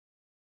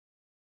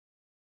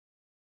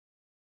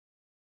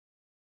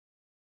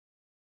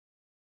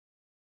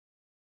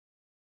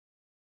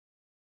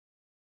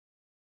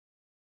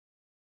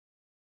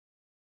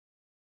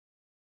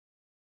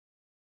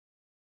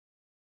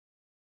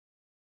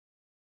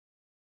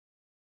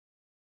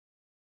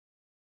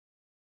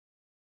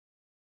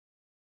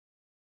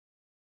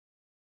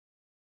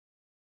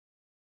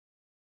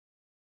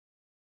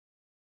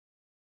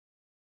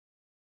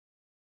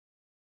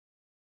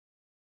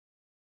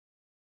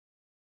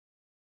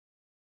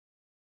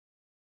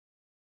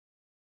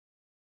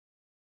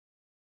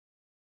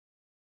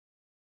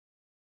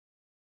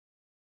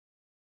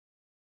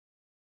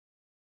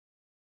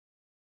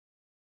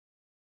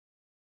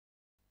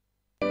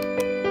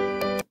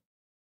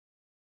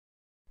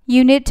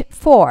Unit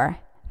 4,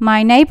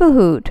 My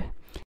Neighborhood.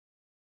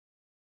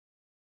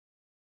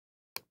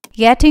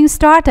 Getting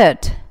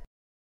started.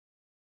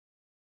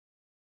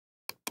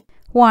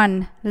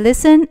 1.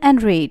 Listen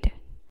and read.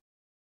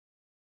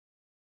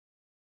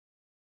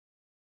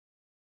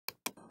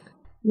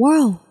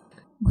 Wow,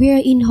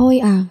 we're in Hoi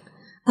An.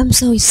 I'm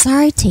so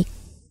excited.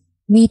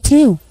 Me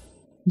too.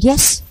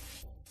 Yes,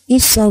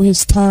 it's so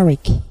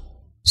historic.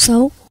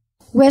 So,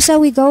 where shall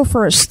we go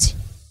first?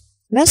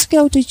 Let's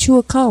go to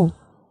Chua Khao.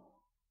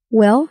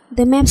 Well,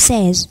 the map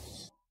says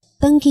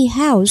Donkey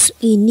House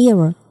is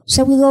nearer.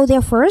 Shall we go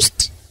there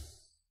first?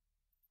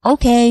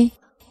 Okay,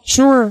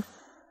 sure.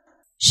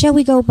 Shall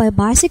we go by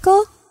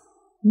bicycle?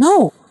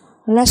 No,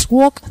 let's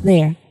walk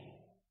there.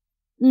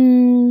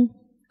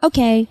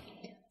 Okay.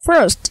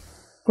 First,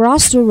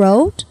 cross the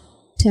road,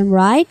 turn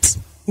right,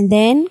 and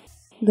then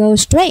go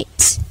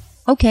straight.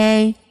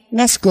 Okay,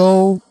 let's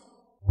go.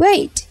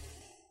 Wait,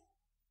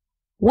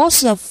 What's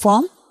the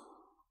fun?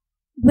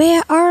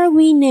 where are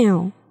we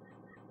now?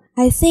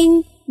 I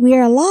think we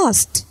are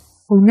lost.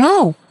 Oh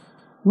no!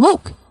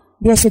 Look,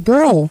 there's a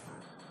girl.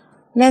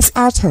 Let's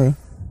ask her.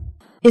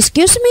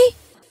 Excuse me?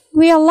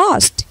 We are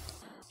lost.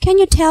 Can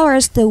you tell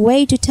us the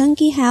way to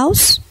Donkey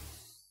House?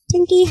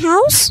 Donkey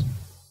House?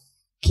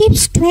 Keep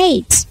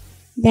straight,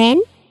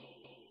 then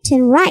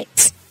turn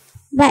right.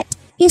 But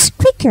it's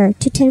quicker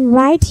to turn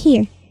right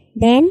here,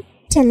 then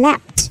turn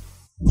left.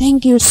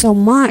 Thank you so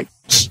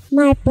much.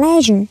 My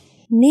pleasure.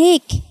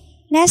 Nick,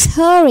 let's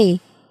hurry.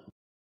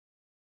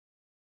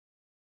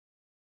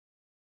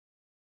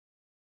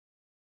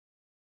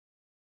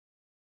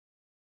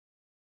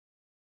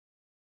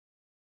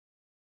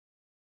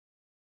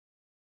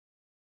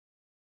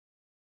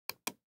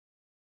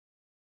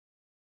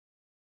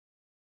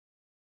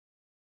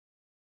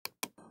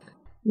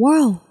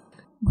 Wow,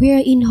 we're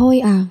in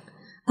Hoi An.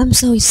 I'm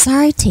so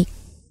excited.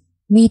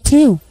 Me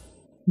too.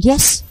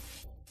 Yes,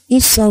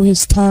 it's so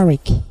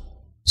historic.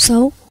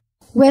 So,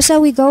 where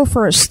shall we go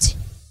first?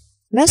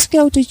 Let's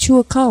go to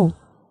Chua Khao.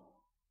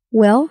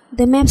 Well,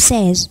 the map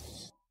says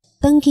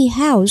Donkey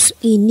House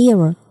is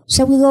nearer.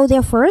 Shall we go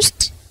there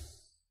first?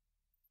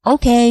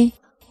 Okay,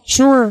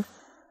 sure.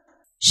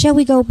 Shall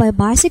we go by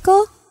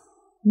bicycle?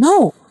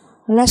 No,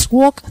 let's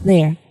walk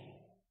there.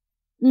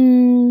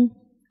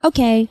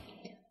 Okay.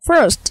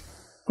 First,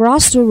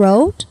 cross the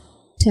road,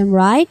 turn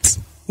right,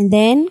 and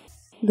then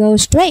go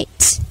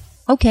straight.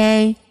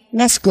 Okay,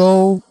 let's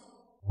go.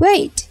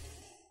 Wait,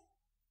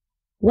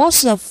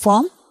 What's the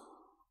fun?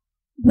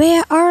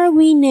 where are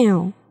we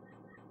now?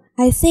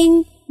 I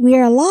think we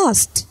are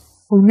lost.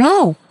 Oh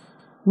no!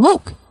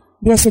 Look,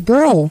 there's a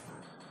girl.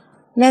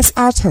 Let's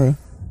ask her.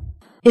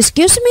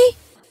 Excuse me?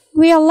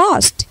 We are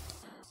lost.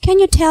 Can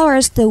you tell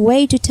us the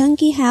way to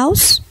Donkey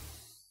House?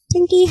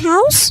 Donkey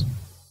House?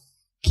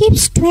 Keep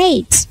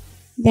straight,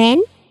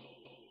 then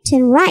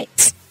turn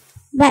right.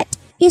 But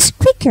it's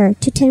quicker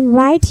to turn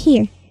right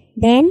here,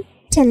 then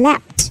turn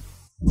left.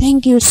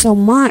 Thank you so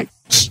much.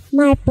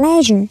 My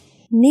pleasure.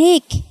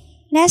 Nick,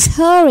 let's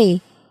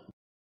hurry.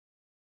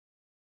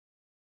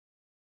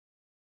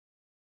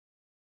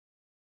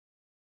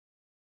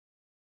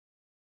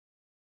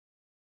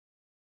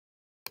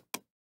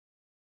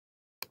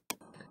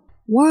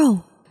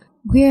 Wow,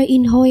 we're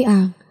in Hoi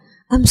An.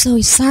 I'm so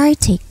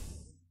excited.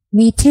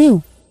 Me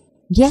too.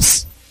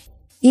 Yes,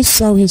 it's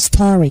so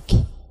historic.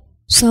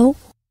 So,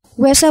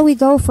 where shall we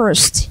go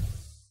first?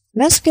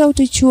 Let's go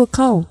to Chua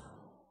Khao.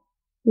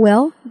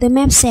 Well, the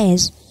map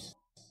says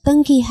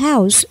Donkey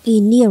House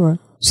is nearer.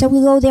 Shall we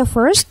go there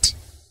first?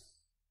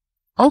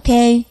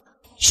 Okay,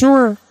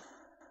 sure.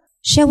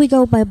 Shall we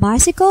go by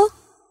bicycle?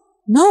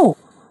 No,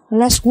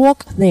 let's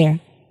walk there.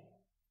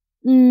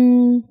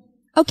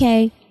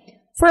 Okay.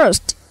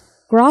 First,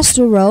 cross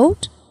the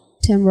road,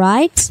 turn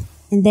right,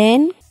 and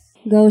then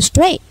go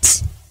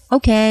straight.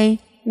 Okay,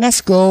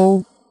 let's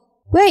go.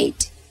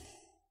 Wait,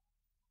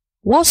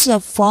 What's the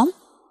fun?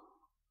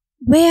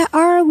 where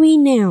are we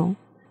now?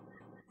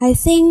 I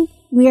think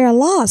we are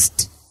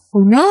lost. Oh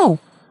no!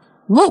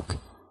 Look,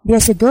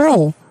 there's a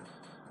girl.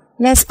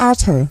 Let's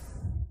ask her.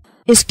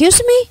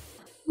 Excuse me?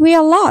 We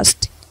are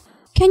lost.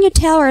 Can you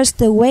tell us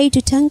the way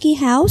to Donkey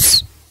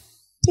House?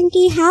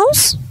 Donkey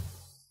House?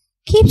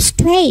 Keep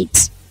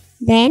straight,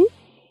 then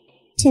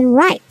turn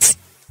right.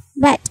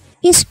 But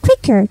it's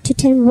quicker to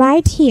turn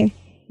right here,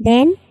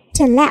 then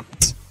turn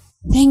left.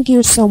 Thank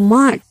you so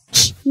much.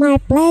 My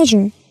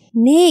pleasure.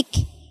 Nick,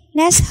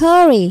 let's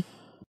hurry.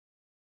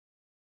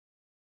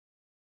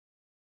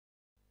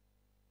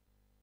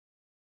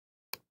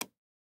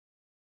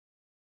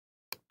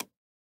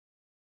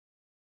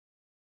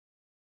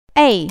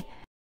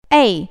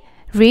 A.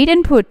 Read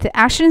and put the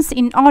actions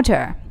in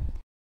order.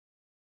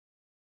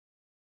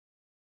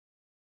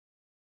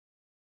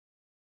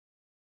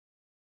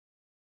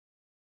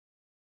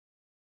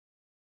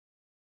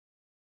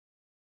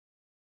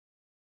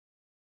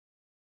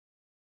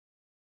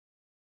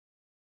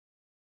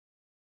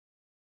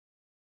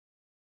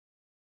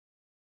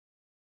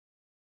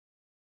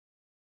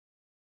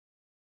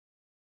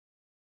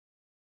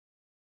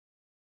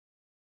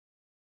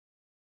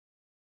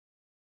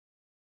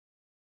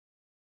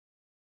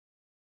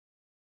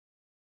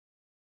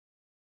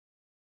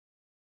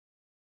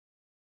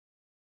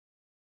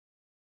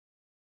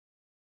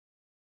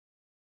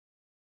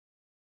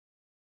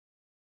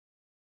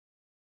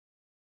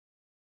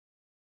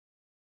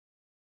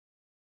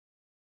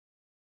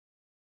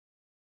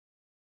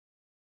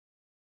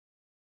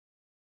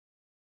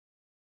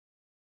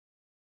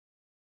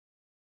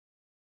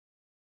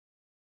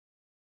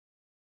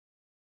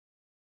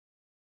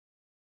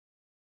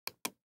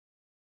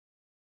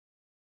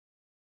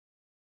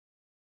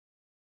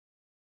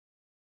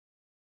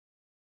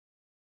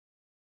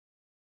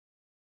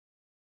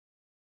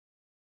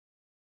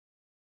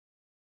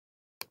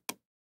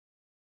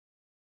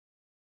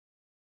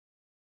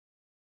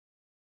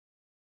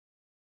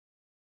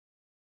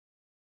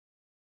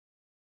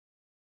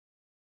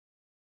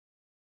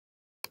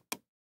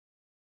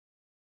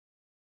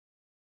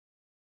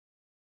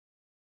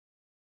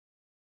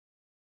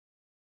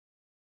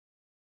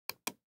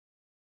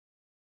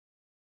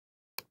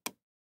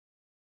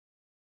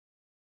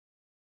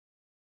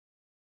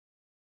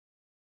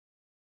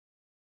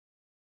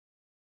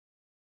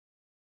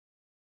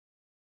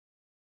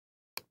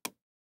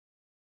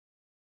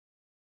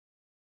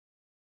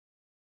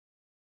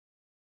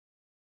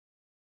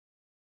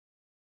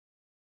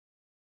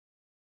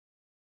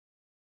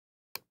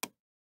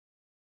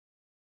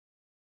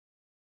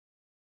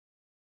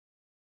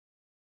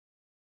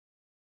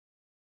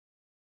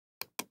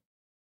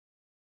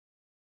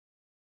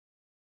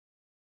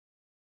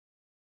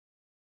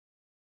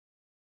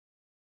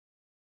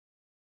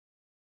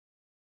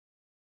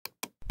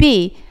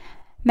 B.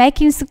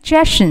 Making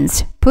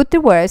suggestions. Put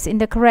the words in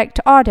the correct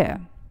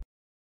order.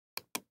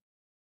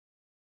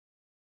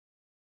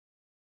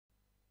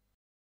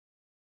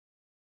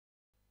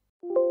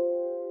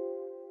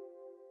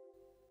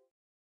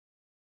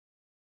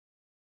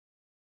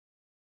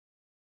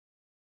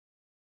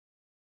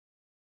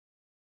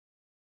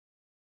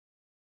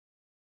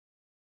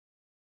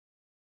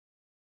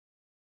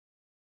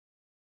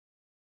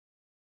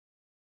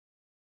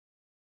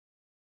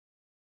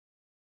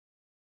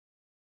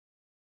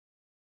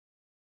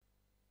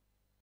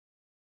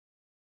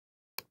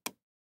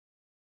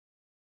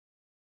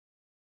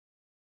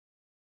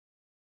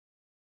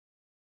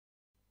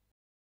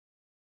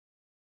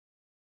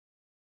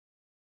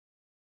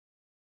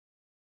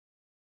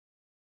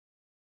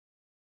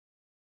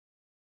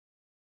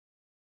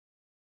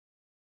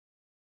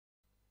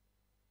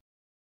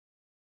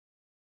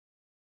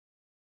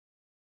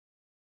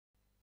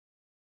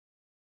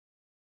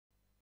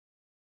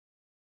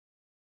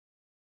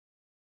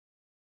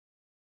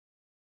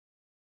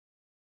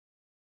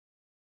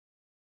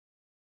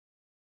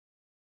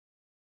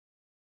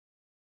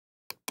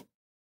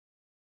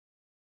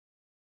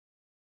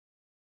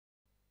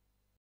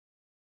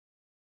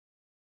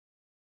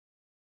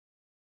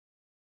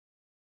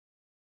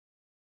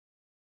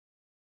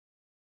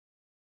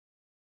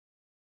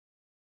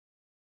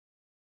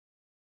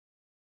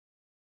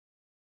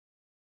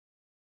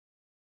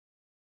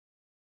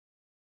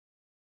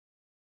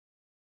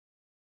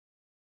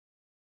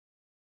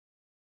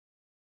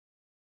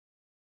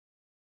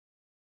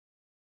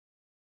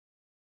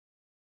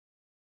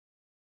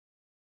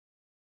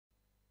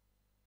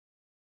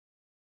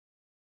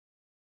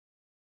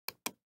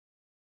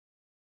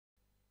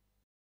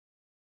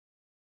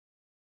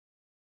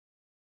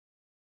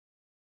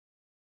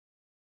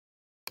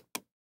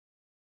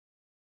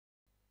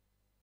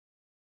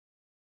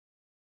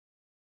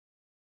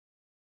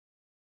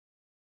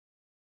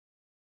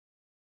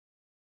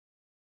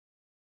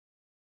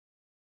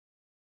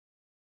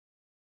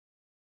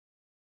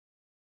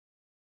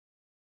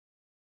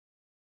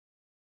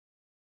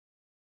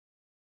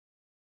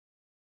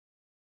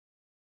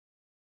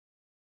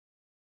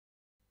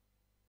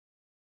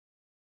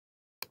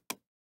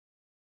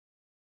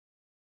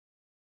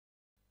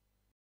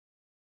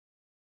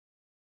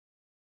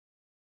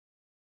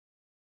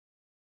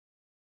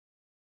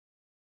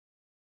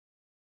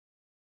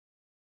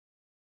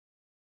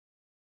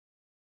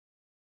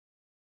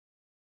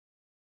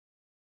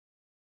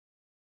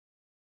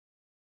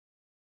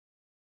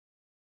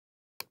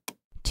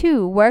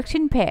 Two. Worked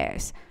in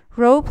pairs.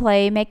 Role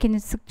play making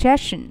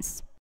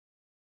suggestions.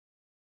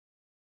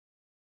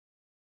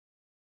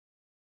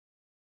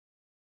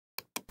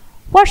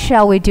 What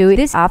shall we do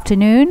this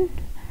afternoon?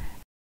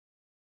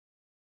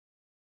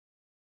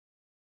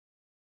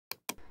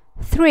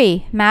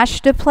 3.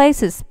 Match the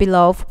places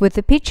below with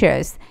the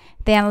pictures.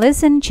 Then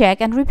listen, check,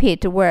 and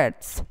repeat the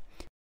words.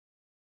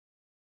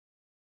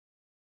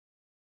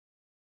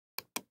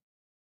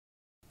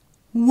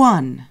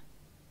 One.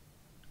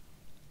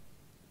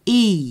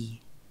 E.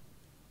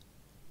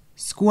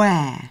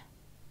 Square.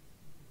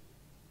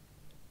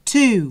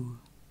 2.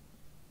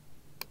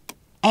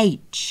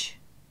 H.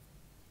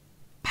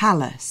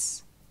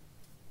 Palace.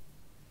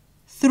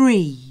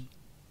 3.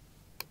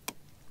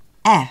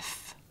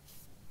 F.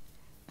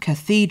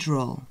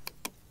 Cathedral.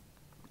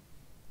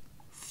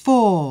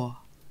 4.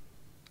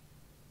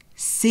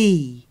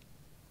 C.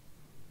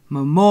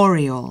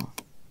 Memorial.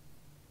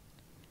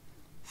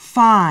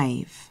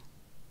 5.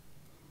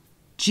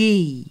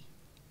 G.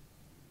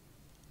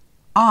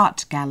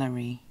 Art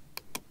gallery.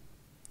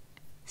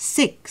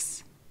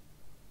 6.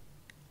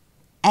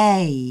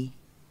 A.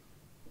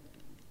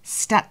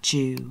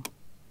 Statue.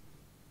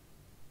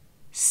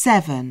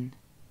 7.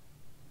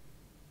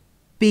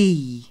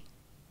 B.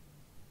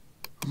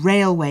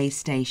 Railway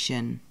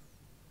station.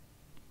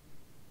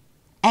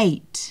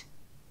 8.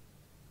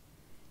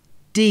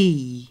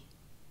 D.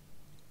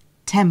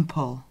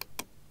 Temple.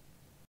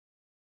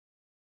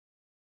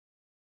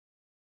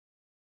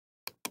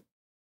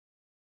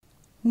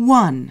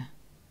 1.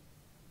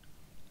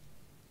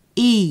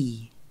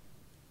 E.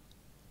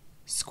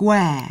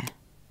 Square.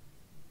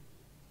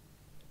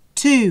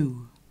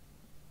 2.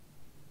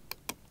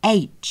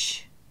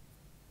 H.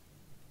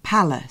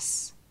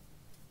 Palace.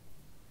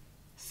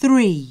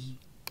 3.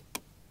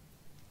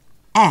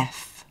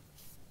 F.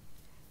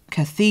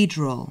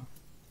 Cathedral.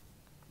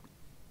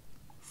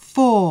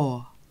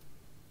 4.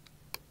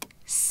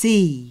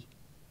 C.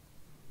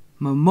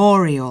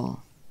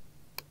 Memorial.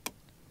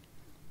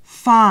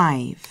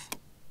 5.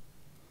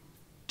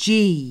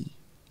 G.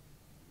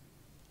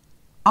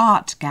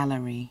 Art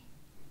gallery.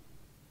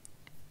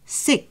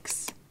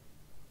 6.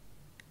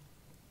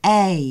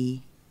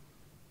 A.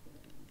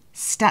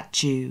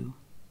 Statue.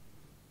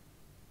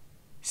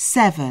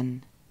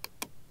 7.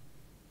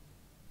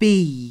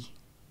 B.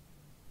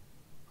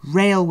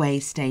 Railway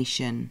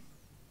station.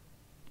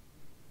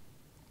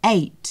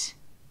 8.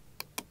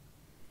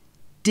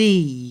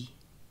 D.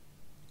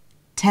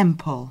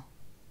 Temple.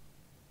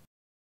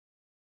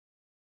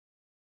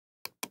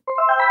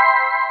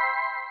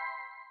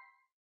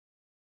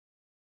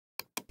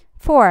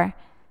 4.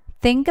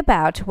 Think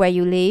about where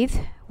you live,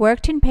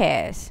 worked in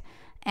pairs.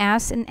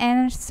 Ask and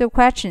answer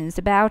questions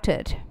about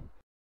it.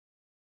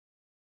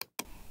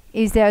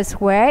 Is there a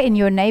square in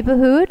your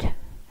neighborhood?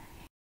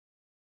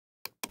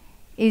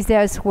 Is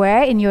there a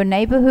square in your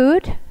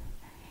neighborhood?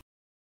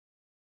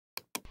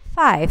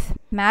 5.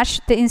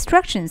 Match the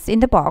instructions in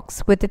the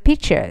box with the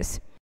pictures.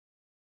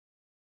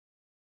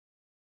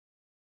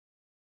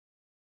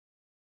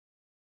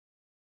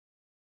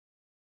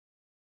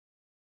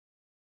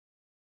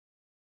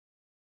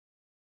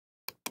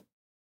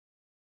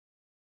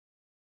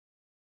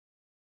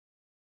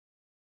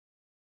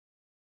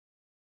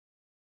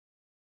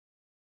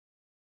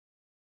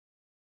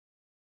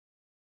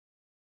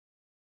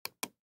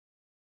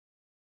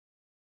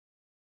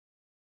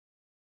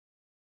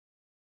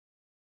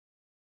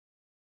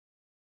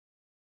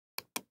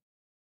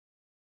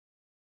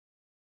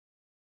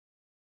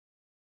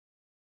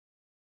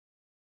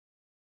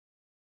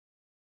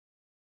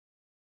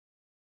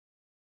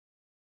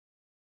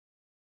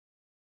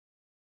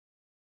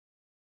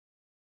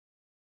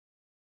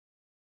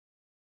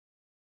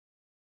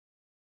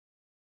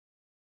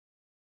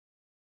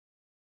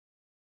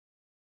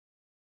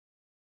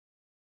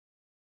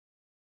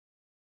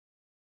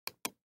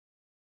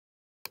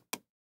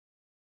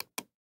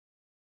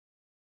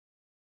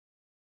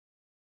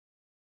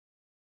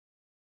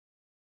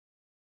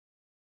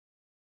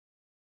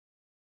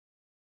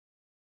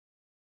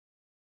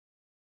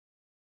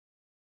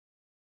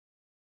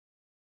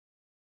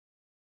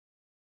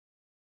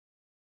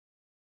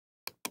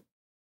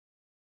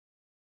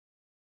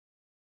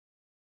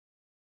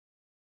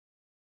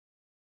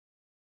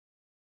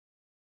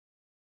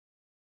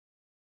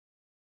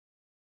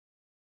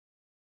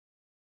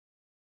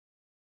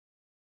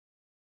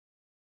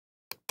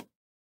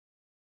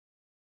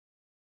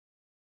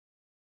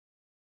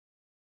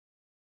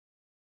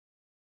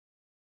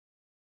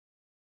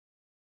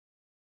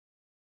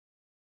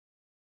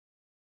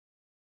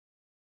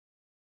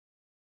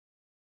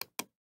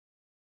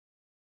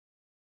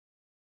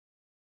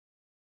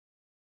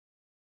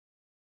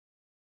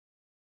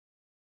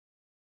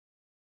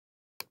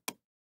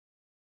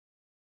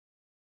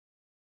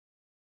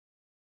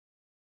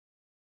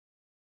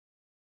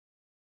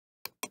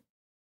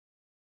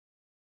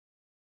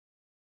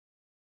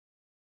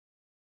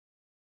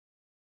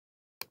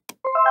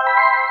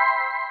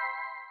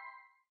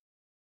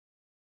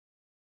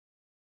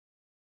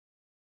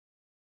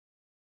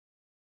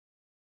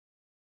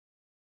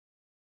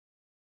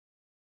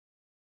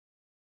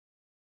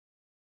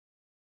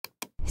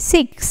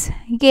 Six.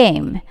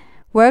 Game.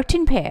 Worked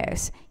in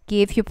pairs.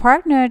 Give your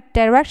partner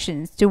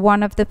directions to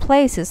one of the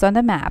places on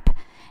the map,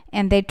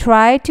 and they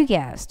try to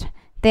guess.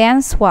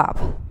 Then swap.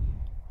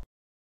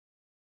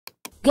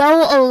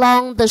 Go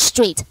along the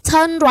street.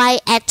 Turn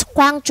right at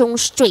Guangzhong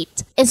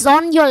Street. It's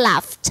on your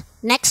left,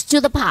 next to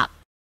the park.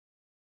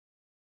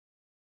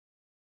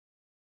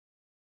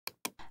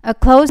 A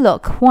close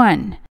look.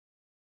 1.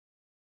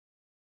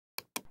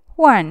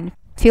 1.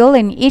 Fill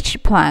in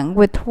each blank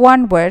with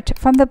one word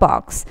from the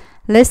box.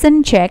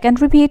 Listen, check, and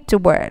repeat the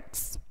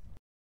words.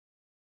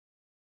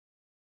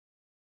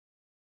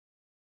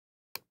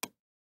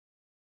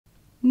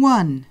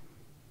 One.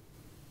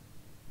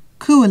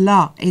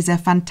 Kuala is a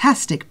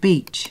fantastic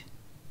beach.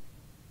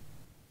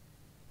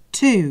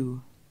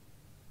 2.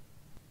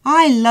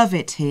 I love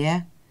it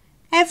here.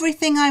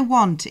 Everything I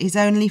want is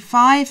only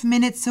 5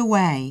 minutes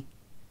away.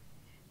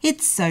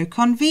 It's so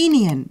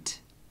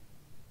convenient.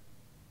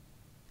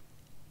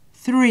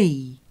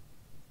 3.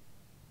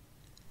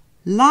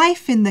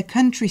 Life in the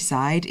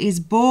countryside is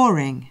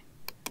boring.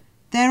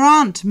 There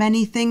aren't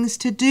many things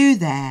to do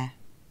there.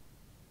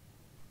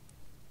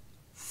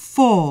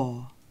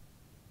 4.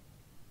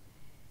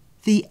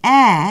 The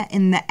air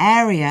in the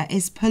area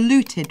is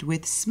polluted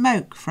with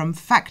smoke from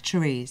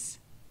factories.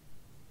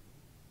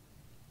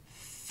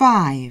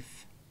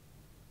 5.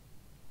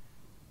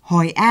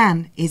 Hoi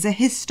An is a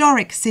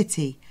historic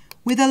city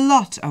with a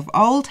lot of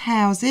old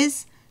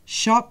houses,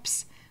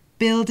 shops,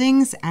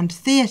 buildings and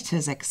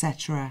theatres,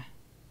 etc.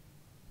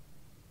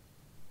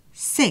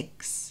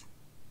 6.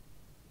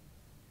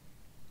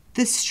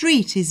 The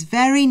street is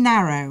very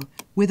narrow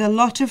with a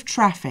lot of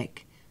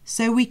traffic,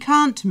 so we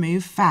can't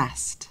move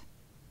fast.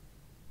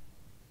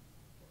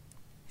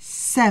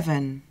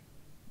 7.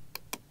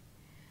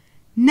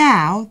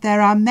 Now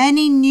there are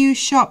many new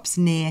shops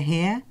near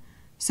here,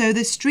 so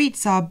the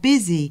streets are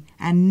busy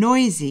and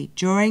noisy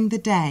during the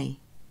day.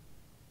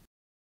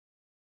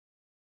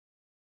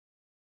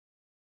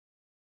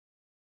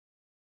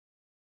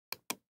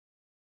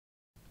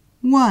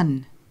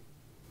 1.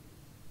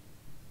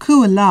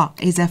 Kuala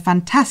is a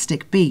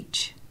fantastic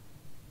beach.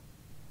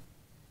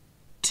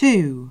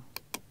 2.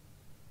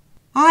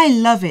 I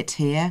love it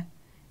here.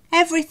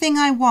 Everything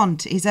I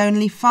want is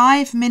only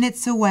 5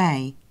 minutes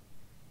away.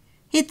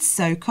 It's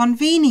so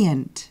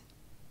convenient.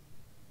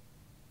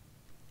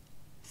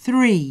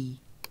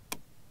 3.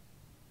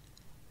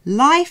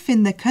 Life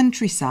in the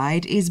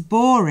countryside is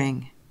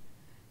boring.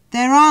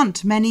 There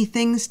aren't many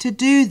things to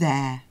do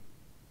there.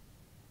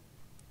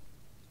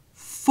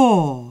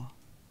 4.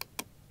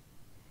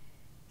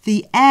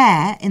 The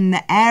air in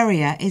the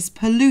area is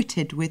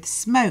polluted with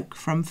smoke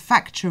from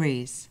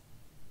factories.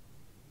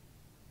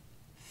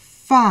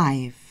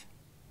 5.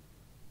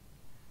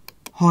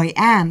 Hoi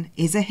An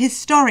is a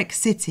historic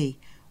city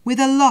with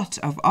a lot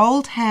of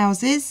old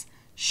houses,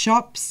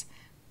 shops,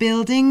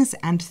 buildings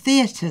and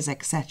theatres,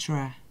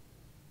 etc.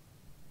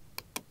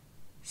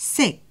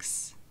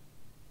 6.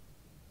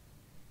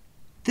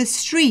 The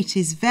street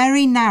is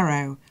very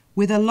narrow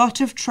with a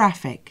lot of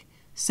traffic,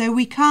 so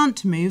we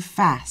can't move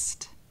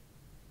fast.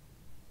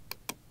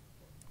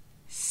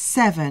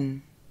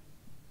 7.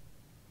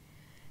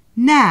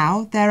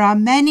 Now there are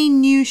many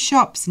new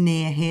shops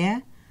near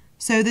here,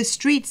 so the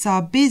streets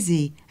are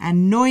busy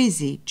and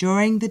noisy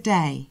during the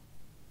day.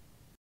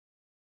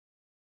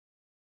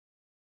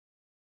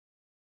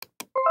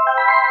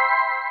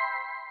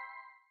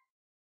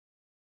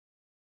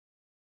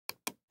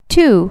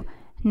 Two.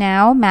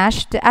 Now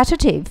match the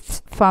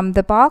adjectives from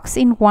the box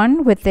in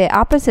 1 with the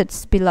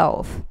opposites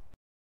below.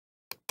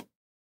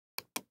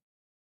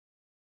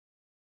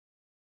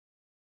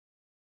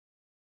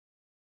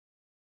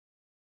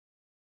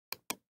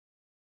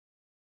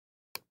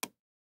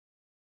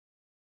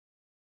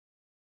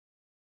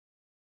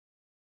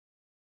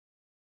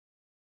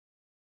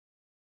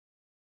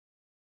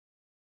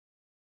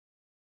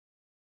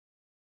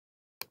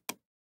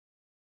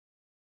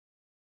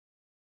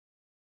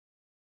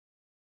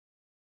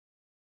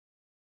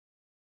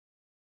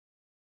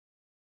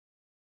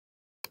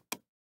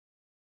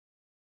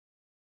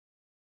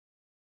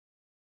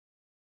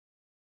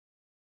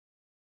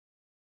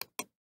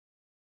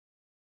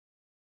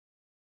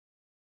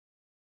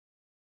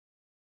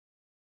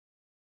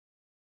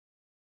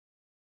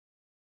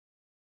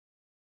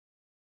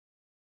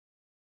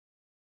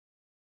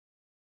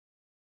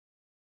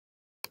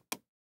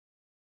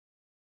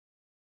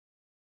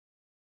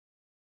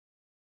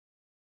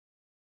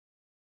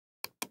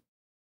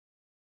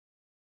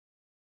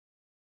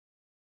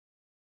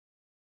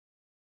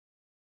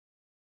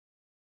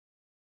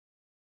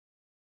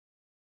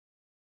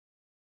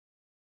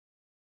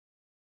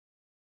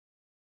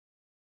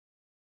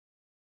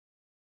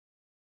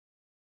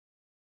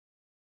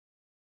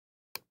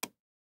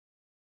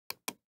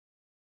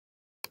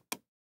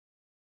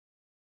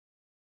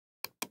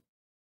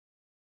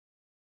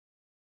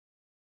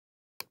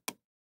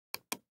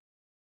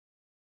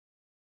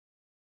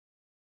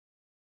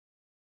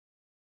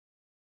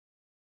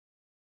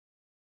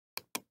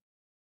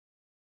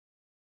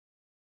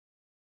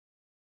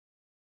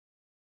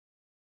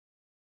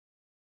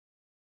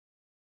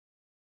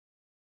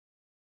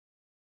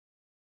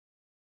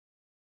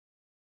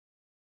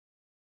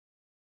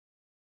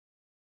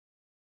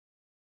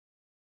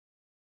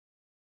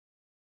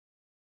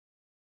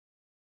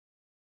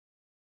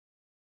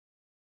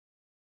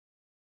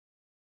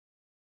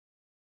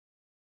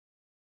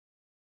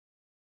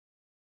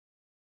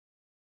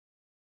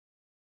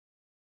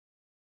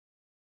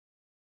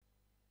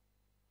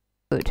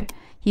 Good.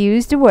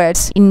 Use the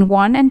words in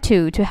 1 and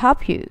 2 to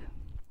help you.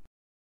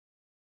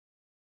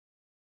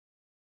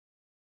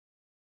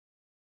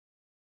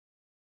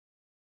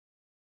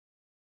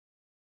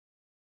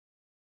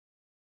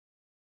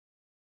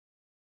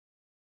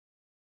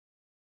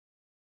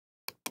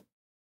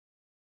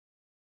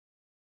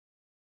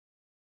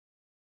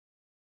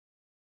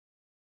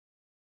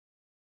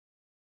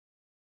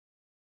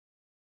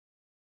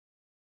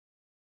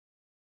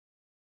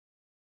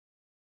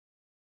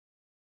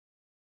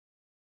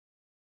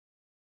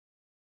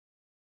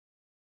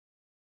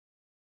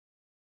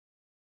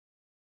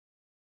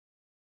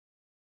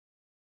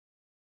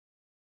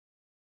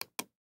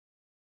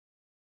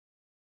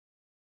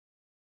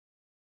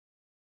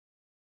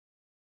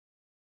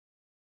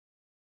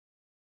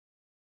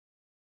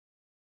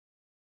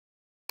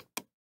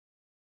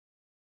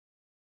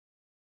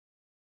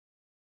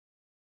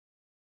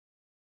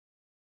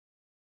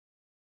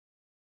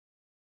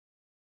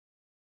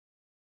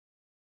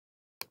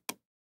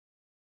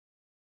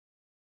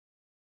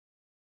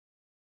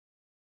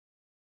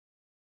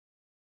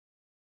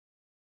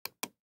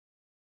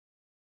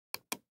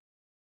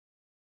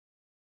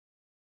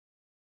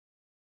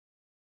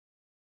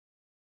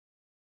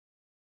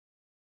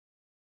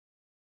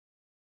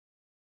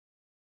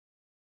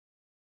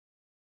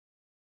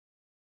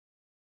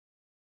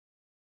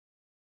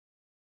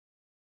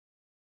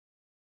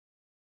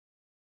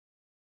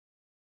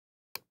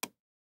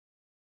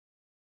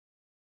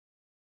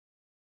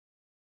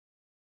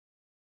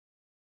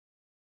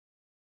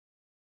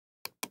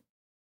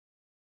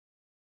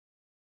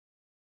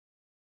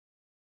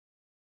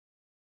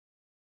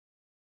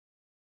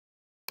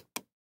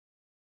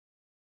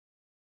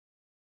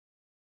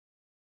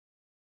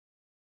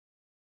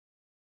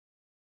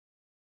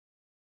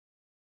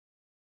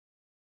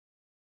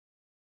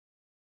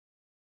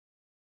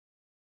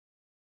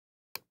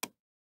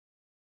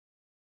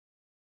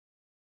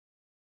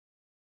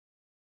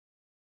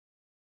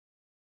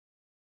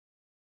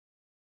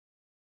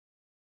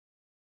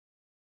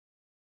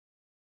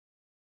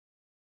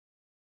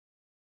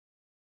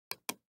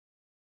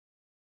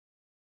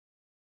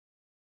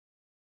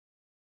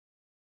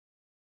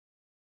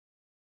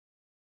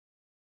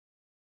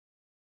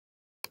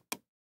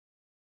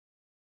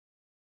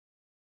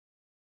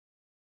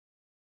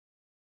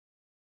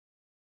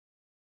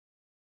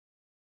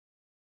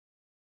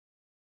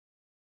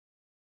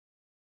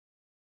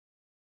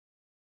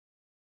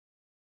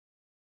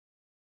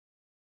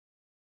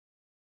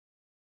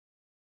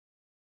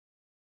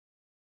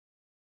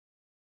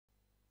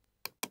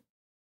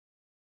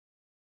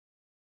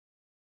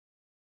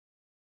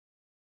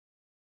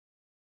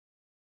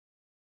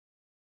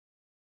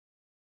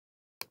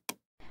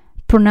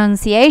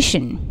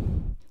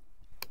 Pronunciation: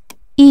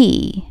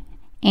 E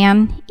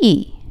and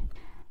E.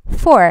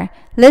 4.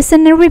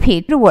 Listen and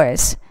repeat the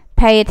words.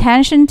 Pay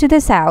attention to the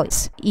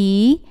sounds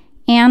E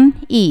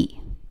and E.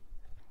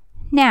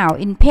 Now,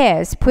 in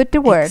pairs, put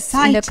the words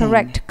in the Exciting.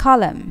 correct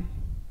column.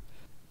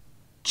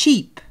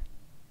 Cheap,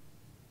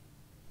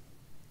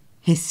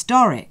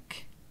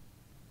 historic,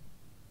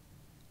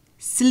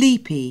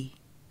 sleepy,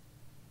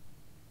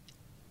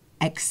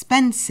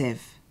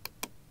 expensive,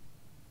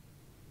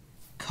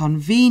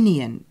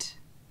 convenient,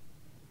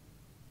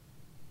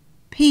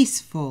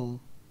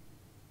 peaceful,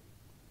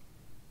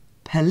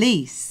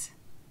 police,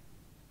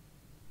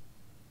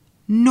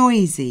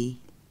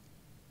 noisy,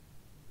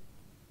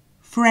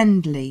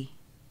 friendly.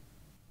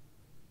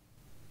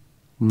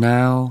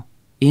 Now,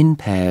 in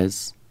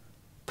pairs,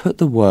 put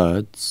the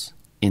words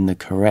in the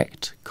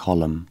correct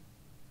column.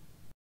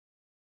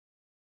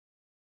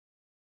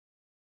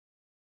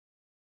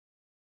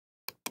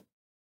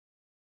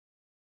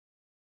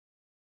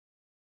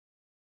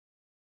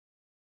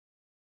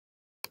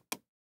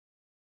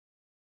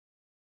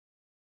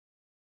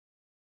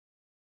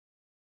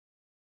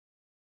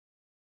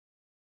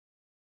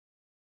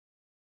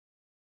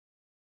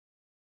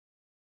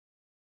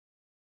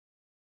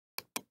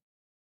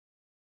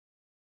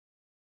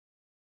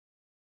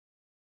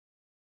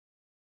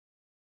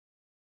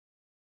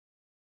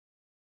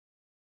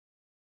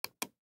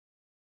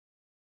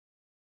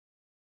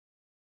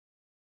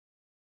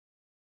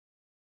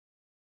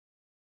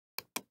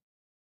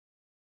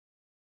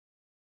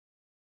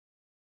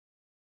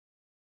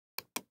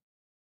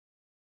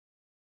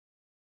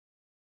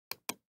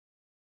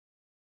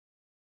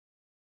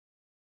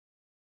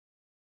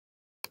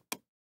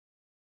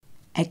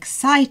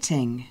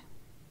 Exciting,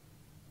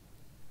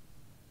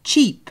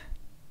 cheap,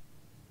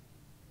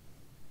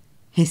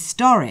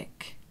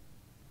 historic,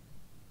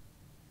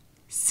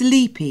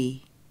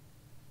 sleepy,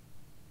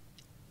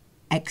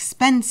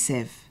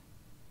 expensive,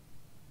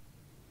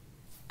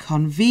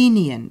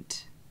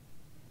 convenient,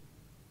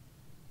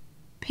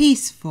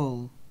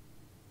 peaceful,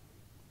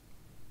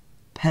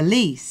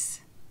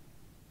 police,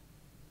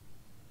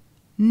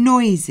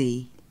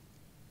 noisy,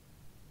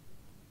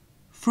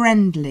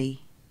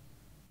 friendly.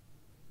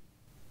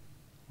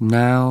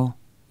 Now,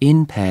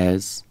 in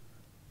pairs,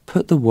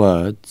 put the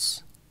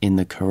words in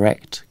the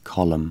correct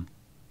column.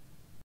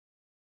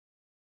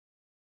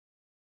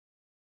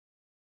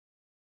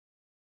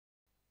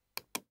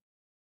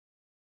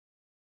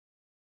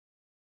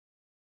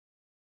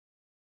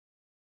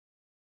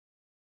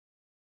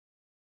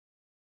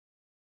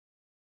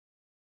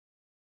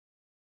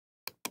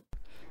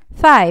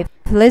 Five.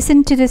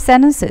 Listen to the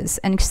sentences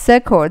and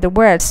circle the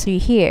words you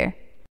hear.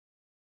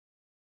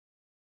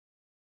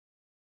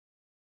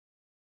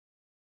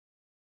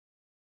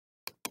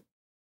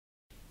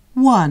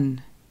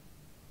 1.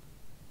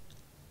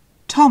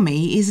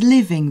 Tommy is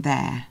living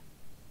there.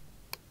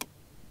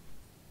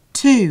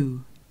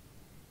 2.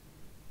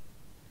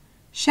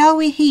 Shall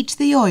we heat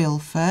the oil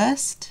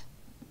first?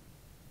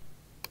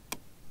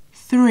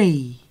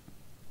 3.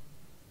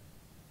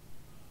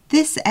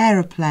 This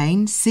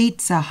aeroplane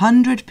seats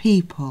 100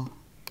 people.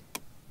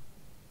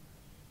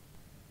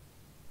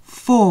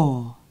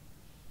 4.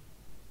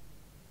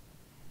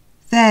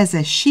 There's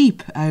a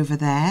sheep over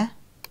there.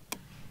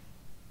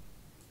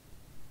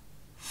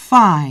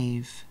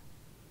 5.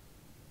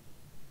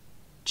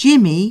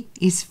 Jimmy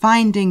is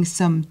finding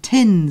some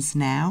tins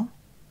now.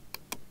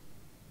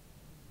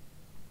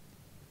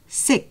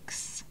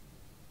 6.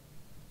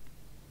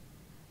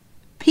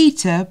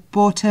 Peter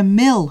bought a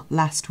mill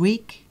last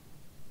week.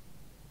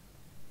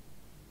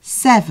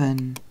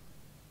 7.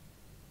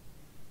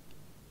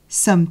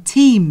 Some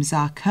teams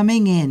are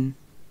coming in.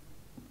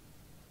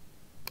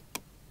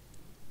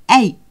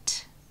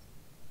 8.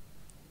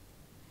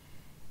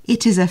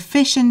 It is a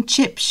fish and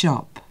chip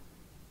shop.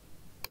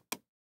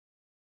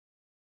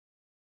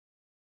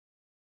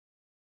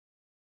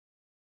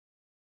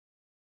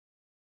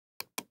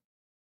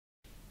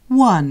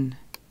 1.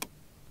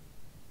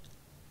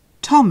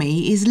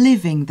 Tommy is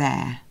living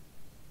there.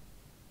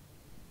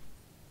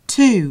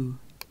 2.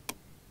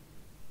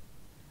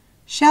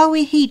 Shall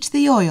we heat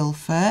the oil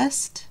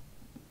first?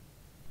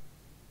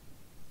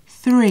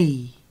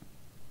 3.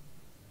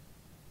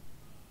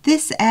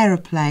 This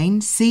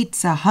aeroplane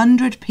seats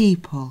 100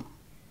 people.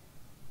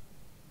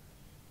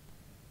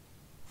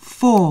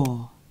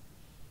 4.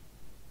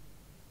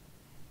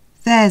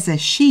 There's a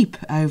sheep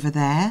over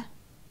there.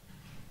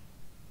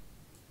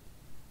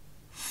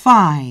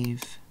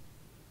 5.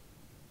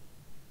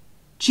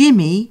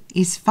 Jimmy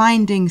is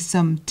finding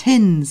some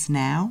tins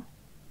now.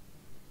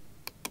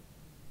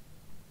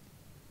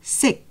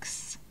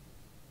 6.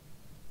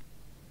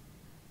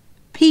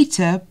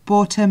 Peter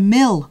bought a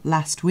mill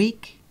last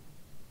week.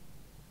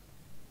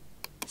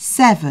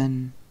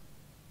 7.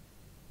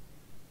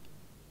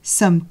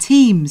 Some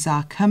teams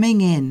are coming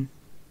in.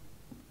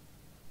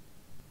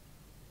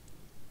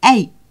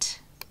 8.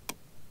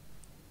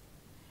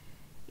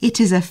 It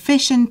is a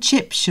fish and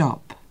chip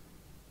shop.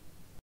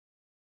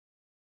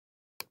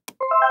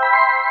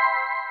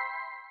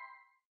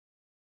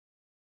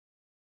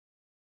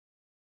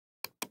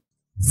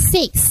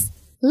 6.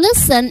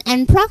 Listen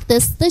and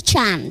practice the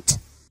chant.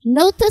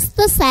 Notice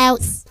the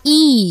sounds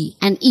E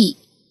and E.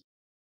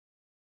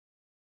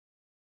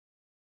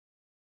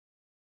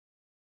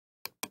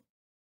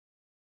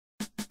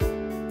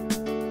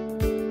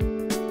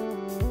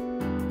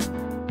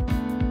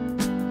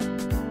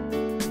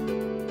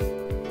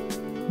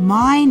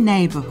 My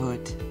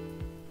neighbourhood.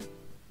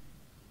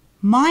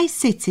 My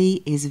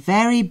city is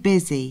very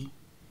busy.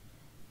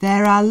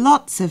 There are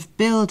lots of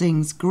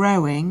buildings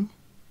growing.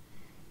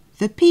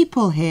 The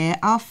people here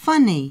are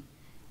funny.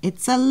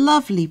 It's a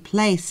lovely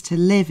place to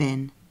live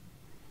in.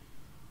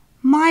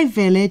 My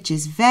village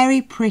is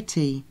very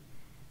pretty.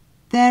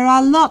 There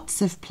are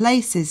lots of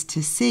places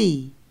to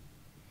see.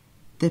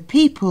 The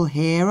people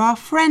here are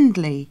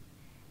friendly.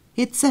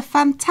 It's a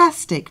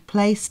fantastic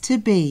place to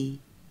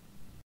be.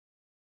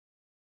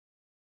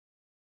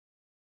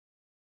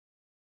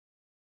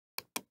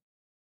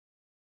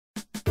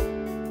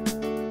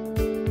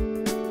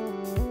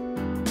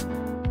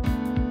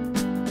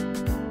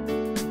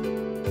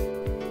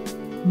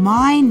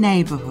 My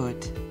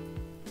neighbourhood.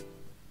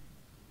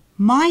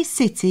 My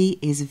city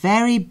is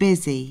very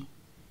busy.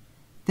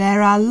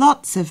 There are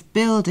lots of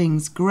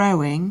buildings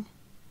growing.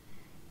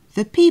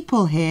 The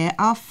people here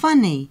are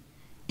funny.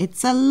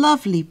 It's a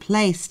lovely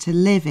place to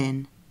live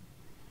in.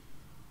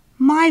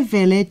 My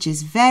village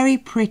is very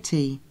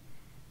pretty.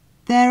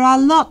 There are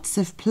lots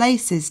of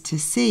places to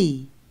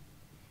see.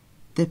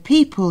 The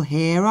people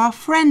here are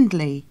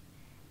friendly.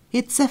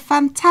 It's a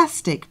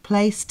fantastic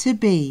place to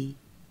be.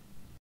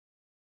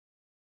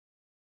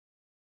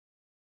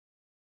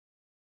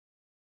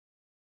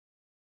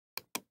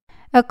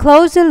 A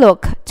closer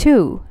look,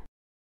 2.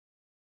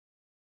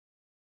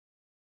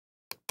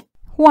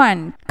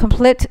 1.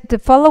 Complete the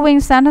following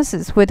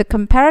sentences with the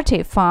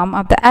comparative form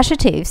of the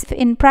adjectives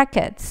in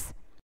brackets.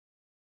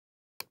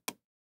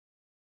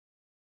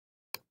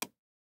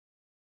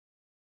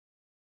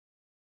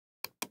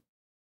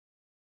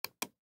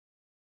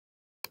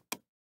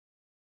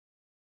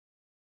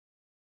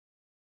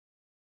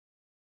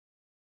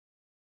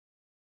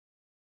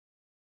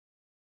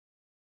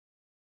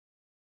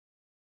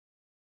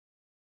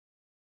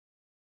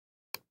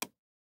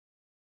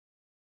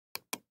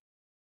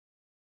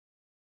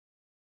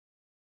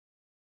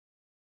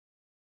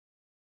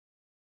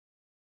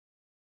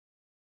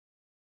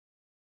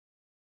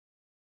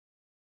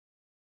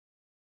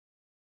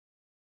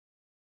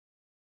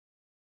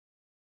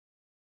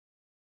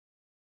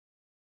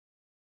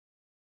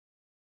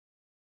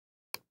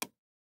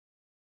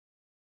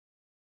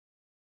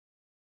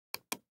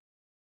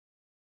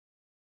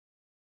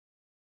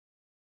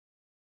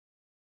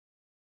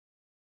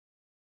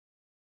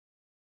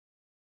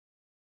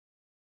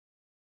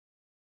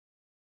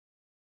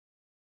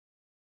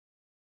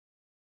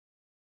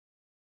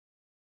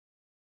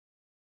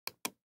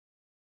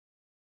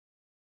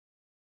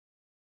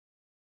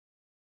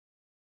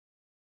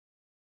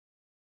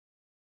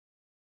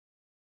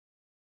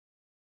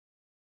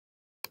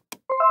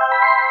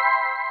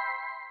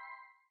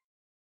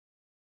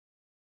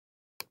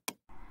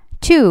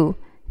 Two.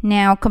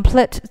 Now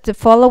complete the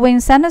following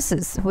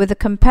sentences with the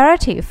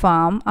comparative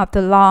form of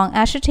the long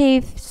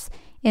adjectives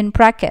in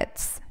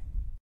brackets.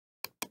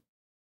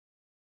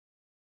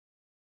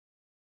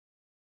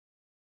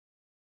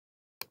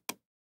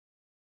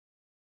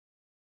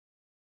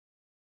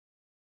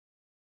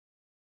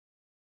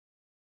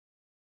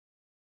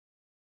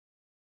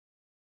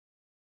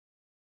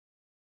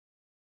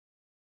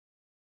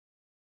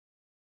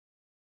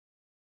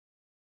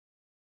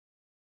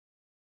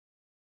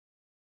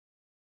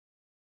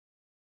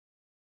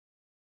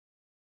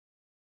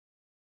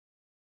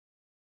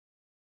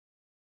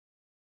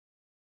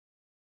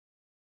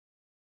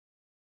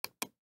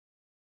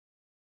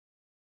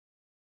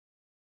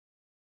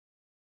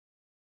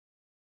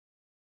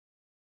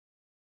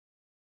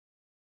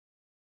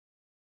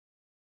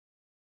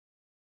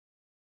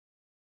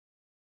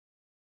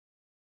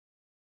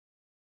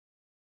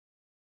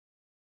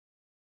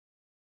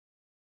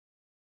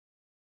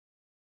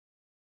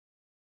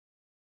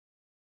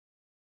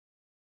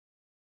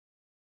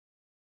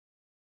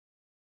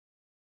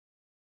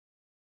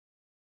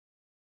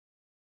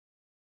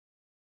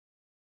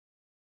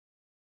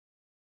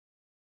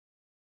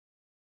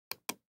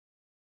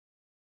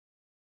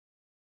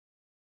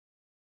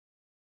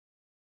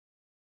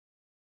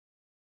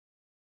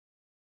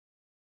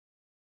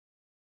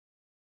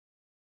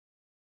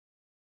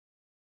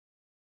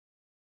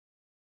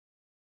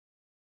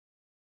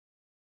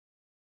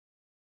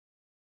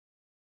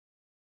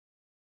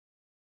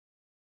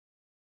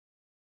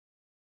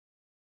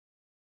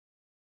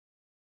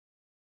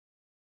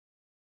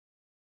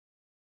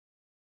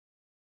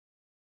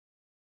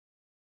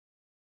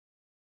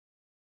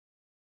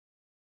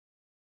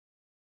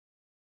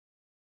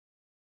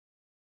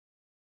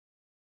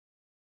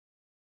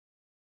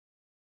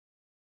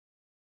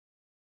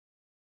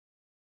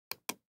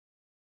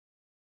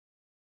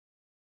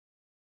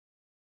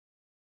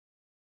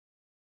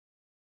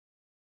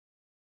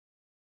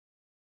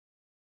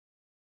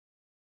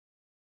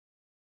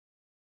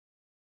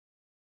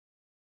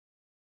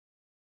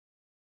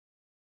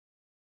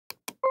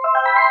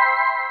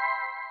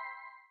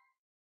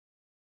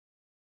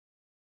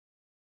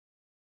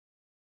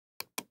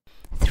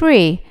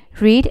 3.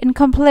 Read and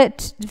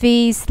complete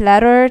V's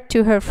letter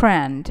to her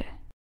friend.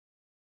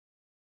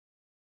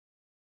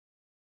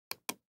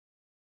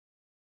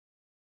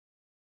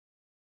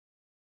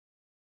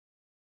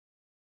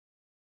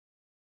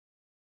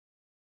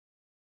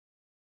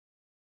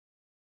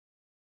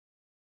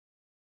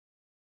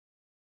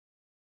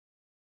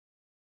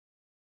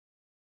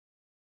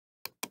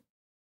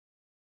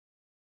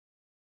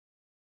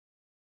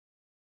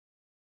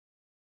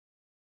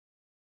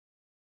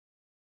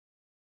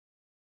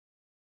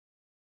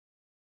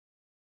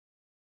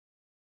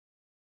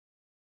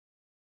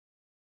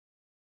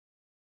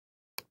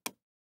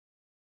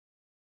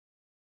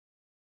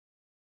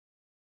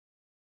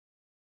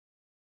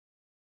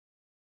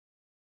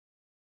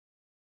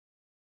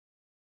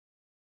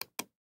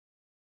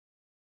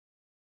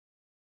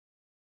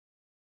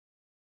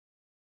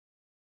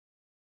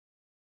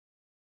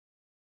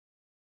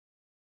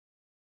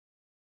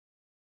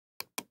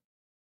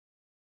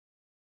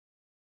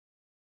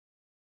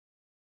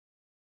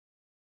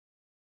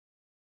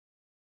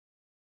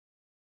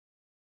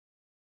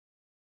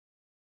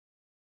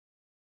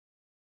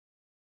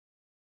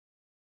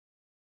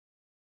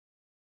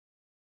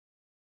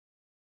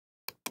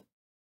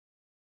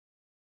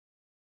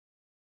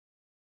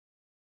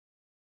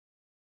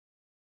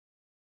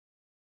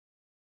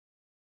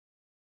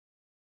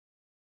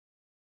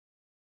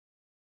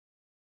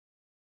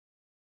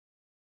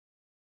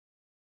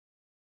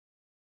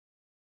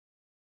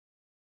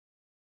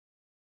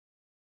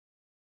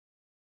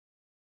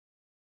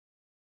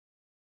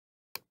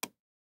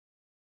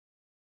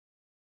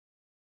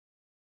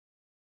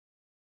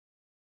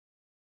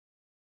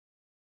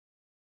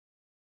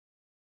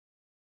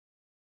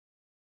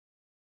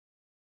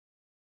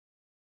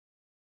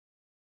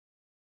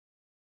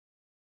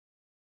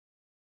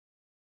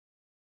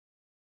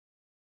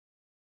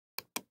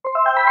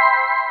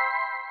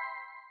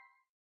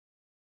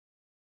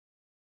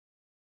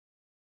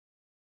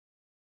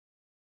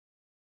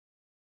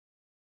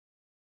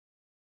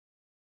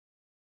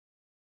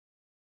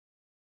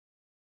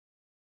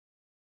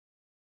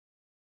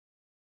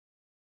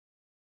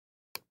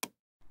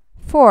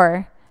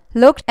 Four.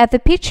 Look at the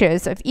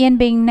pictures of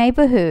Yanbing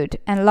neighborhood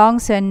and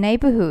Longsan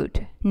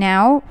neighborhood.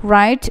 Now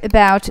write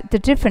about the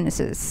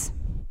differences.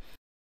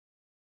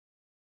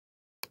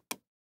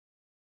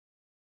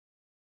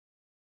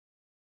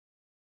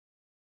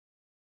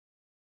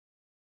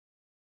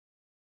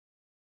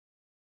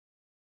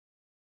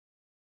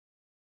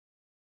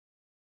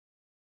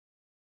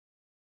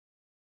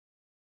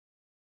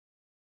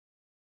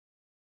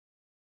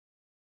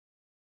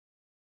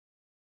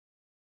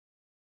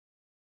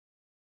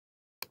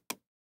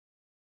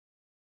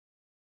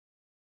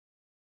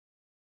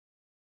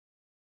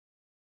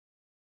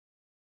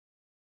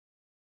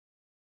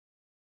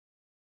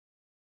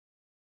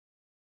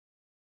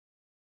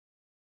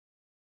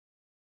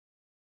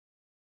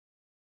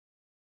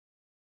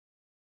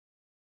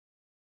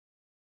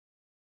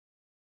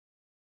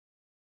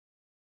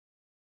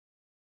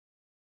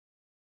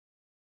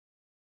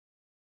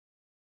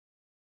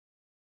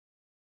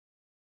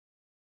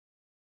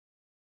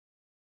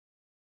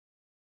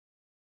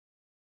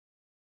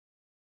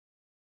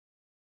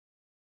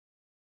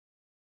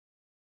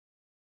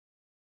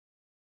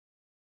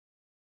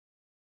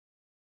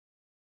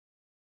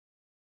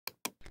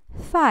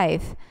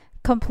 Five.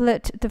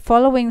 Complete the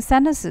following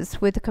sentences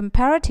with the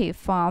comparative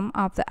form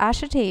of the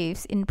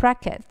adjectives in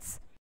brackets.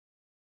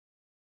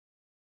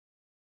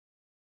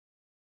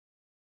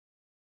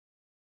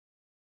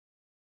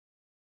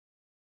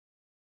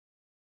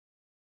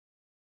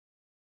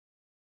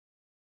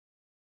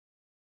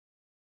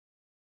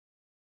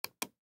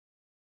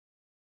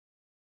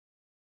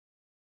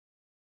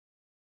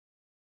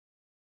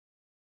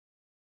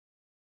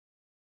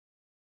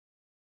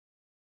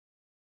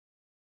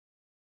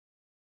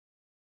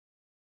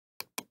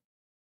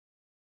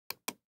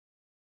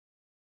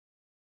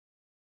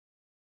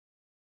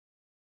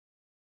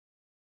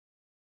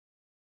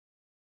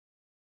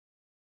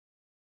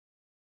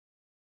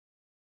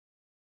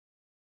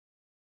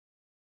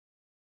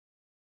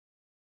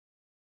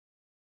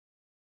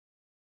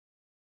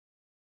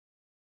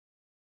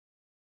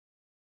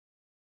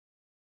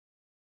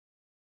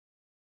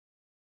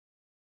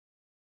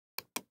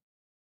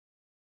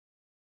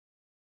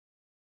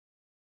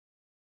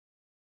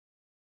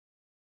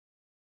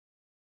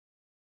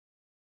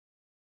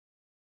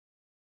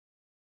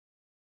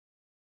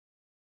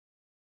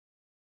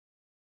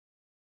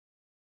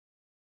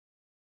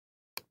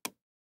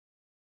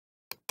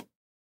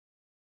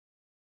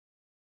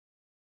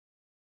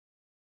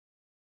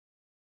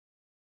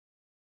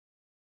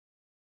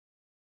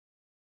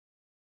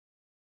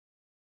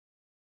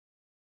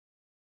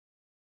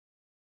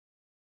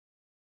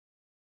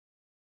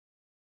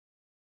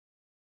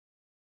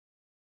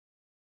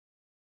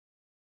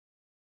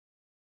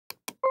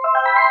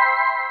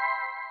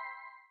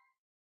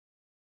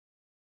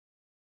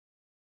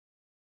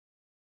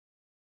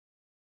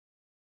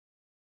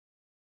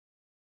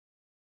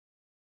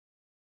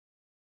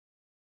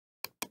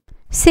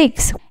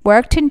 Six.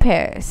 Worked in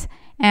pairs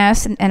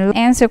ask and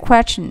answer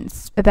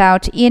questions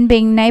about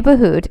Yinbing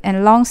neighborhood and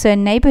Longsan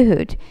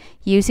neighborhood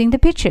using the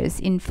pictures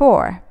in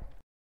 4.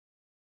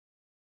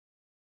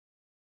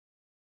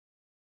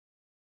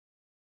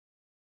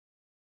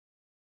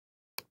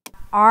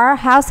 Are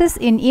houses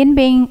in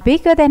Yinbing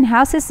bigger than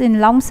houses in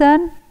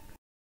Longsan?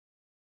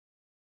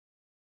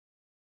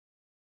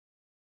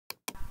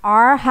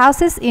 Are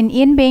houses in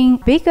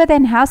Yinbing bigger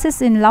than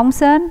houses in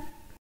Longsan?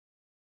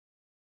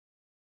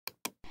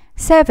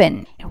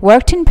 7.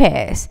 Worked in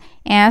pairs.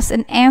 Ask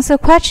and answer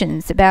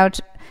questions about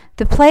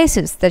the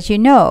places that you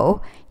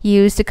know.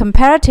 Use the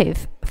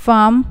comparative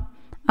form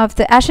of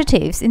the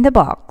adjectives in the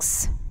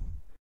box.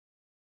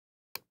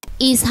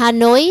 Is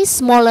Hanoi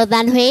smaller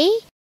than Huế?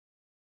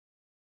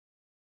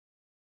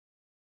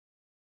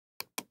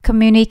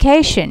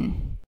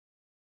 Communication.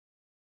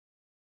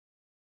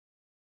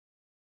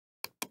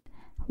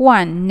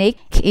 1. Nick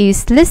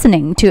is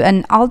listening to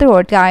an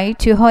audio guide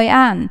to Hoi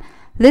An.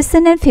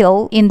 Listen and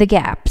fill in the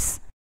gaps.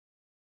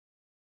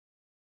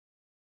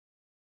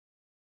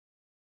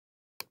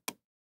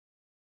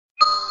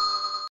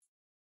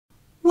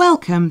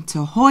 Welcome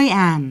to Hoi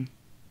An.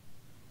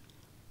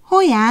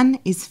 Hoi An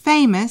is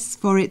famous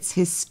for its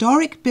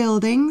historic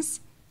buildings,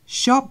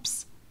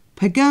 shops,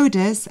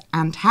 pagodas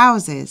and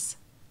houses.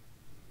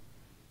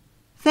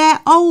 They're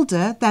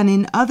older than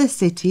in other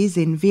cities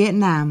in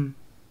Vietnam.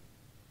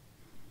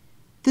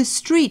 The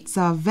streets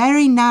are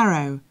very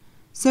narrow,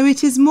 so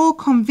it is more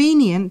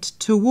convenient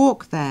to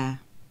walk there.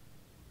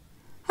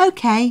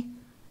 OK,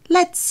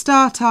 let's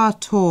start our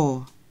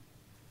tour.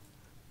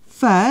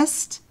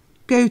 First,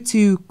 go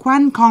to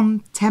Quan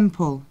Com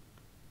Temple.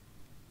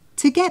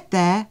 To get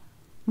there,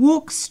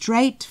 walk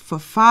straight for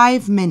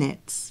 5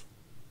 minutes.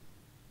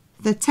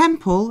 The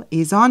temple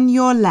is on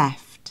your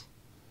left.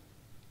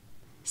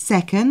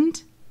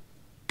 Second,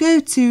 go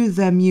to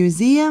the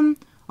Museum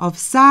of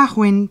Sa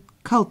Huyn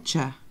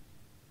Culture.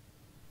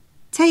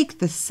 Take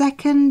the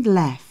second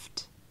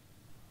left.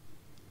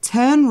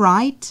 Turn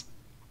right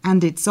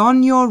and it's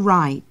on your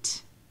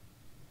right.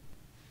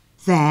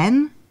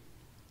 Then,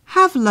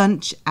 have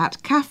lunch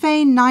at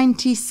Cafe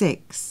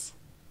 96.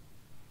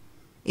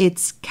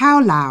 Its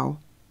khao lao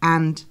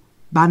and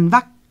ban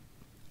vak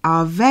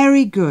are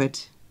very good.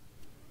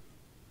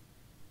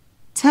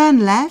 Turn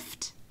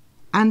left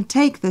and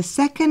take the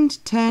second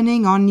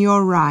turning on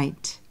your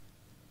right.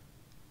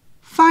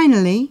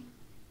 Finally,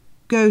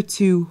 go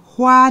to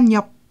Hoa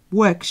Nhop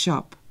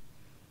Workshop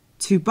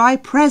to buy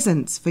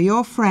presents for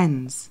your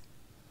friends.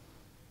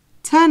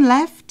 Turn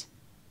left,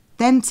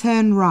 then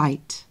turn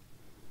right.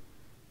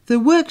 The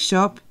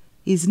workshop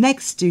is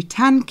next to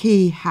Tan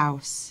Ki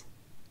House.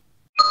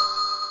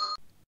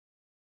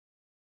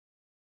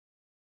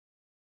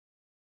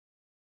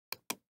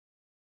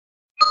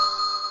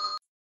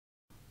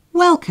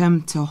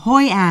 Welcome to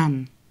Hoi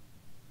An.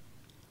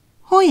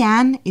 Hoi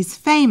An is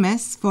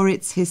famous for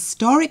its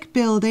historic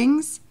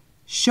buildings,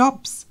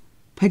 shops,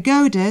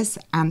 pagodas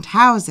and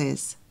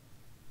houses.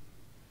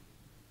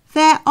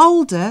 They're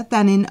older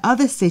than in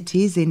other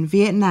cities in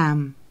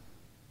Vietnam.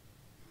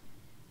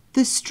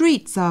 The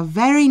streets are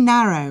very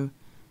narrow,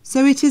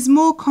 so it is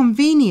more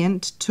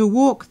convenient to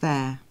walk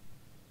there.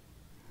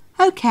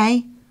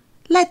 OK,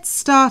 let's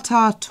start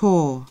our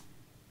tour.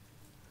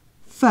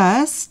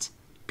 First,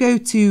 go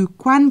to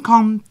Quan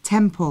Com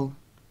Temple.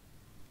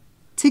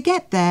 To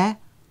get there,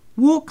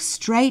 walk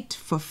straight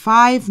for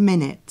 5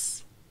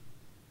 minutes.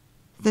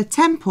 The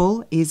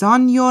temple is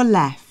on your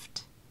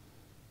left.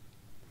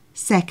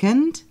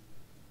 Second,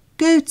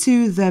 go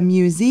to the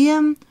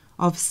Museum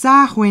of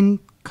Sa Huyn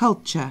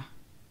Culture.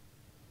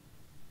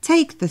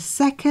 Take the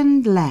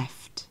second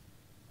left.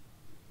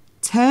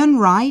 Turn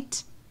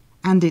right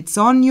and it's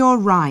on your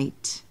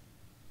right.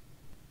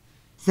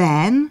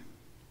 Then,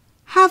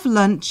 have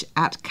lunch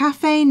at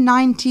Cafe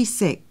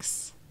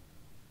 96.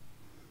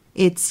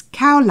 Its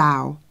khao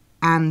lao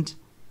and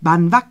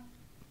ban vak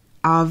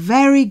are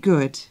very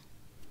good.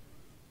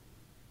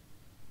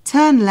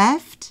 Turn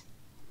left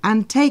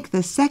and take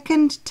the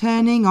second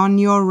turning on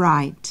your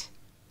right.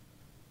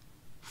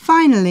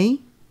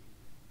 Finally,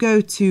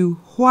 go to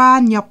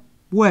Hoa Nhop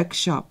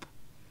Workshop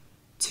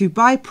to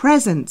buy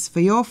presents for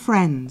your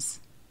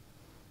friends.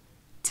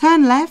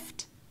 Turn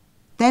left,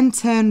 then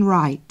turn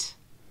right.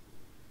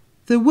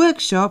 The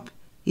workshop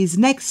is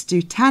next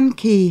to Tan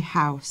Ki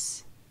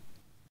House.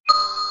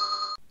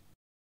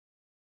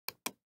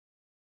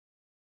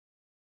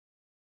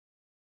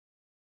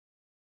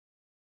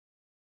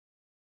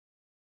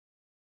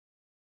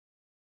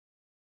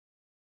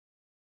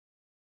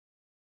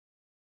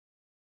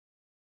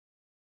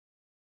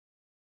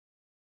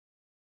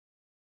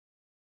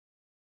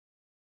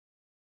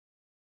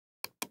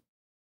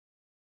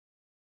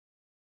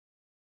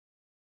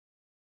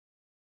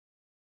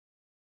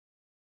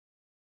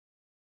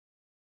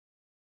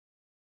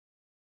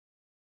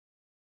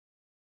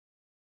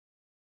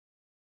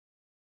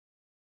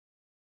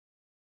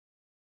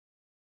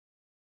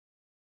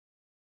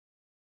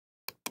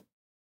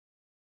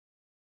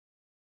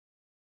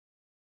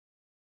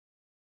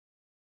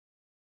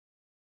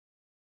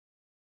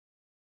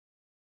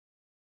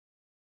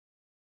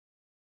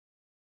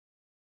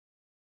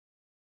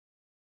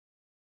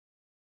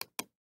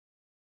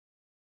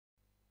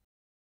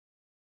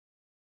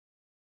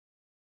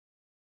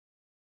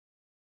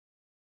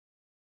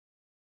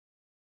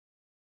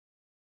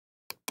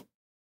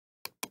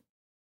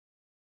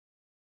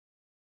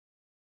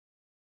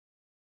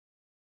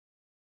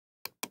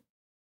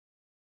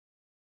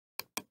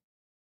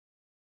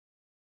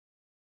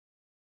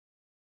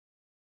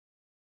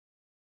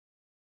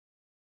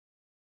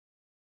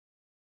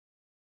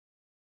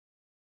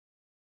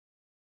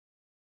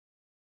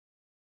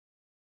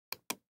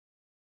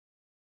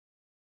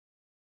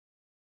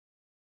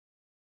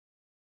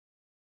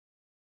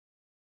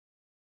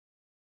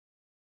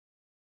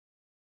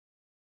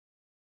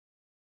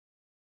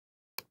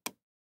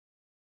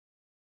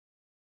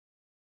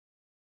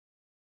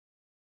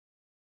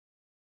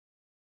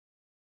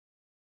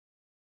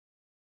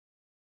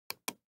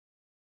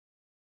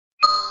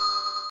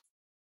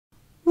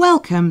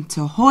 Welcome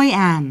to Hoi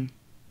An.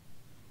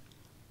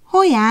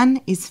 Hoi An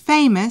is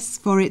famous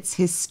for its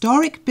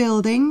historic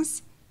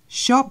buildings,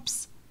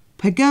 shops,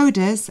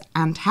 pagodas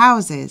and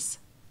houses.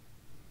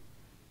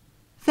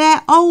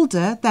 They're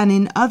older than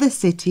in other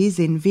cities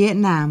in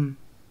Vietnam.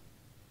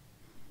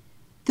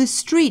 The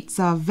streets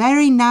are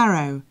very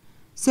narrow,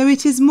 so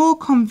it is more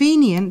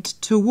convenient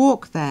to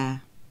walk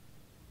there.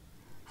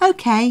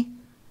 OK,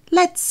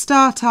 let's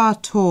start our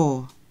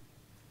tour.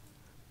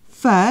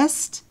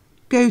 First,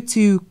 go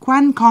to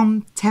Quan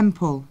Công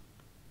Temple.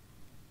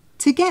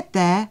 To get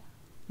there,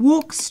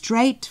 walk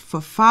straight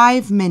for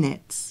 5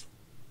 minutes.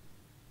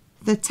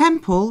 The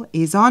temple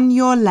is on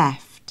your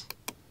left.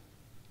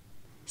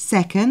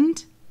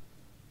 Second,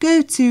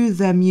 go to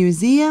the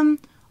Museum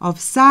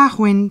of Sa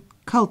Huỳnh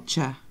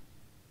Culture.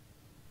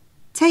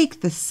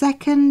 Take the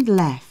second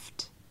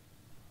left.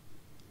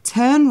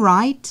 Turn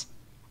right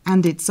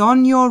and it's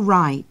on your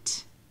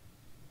right.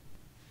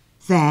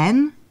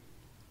 Then,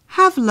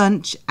 have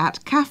lunch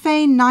at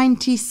Cafe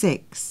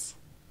 96.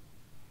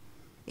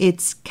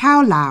 Its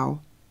khao lao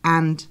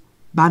and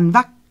ban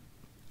vắc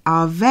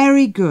are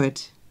very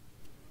good.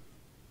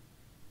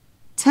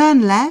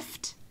 Turn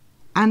left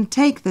and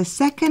take the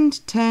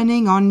second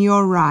turning on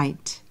your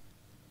right.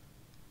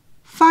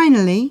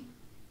 Finally,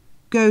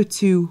 go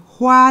to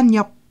Hoa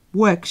Nhop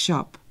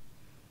Workshop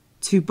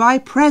to buy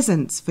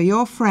presents for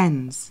your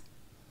friends.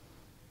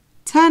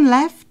 Turn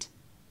left,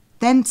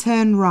 then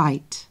turn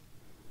right.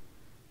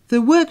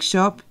 The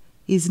workshop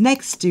is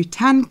next to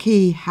Tan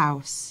Kỳ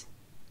House.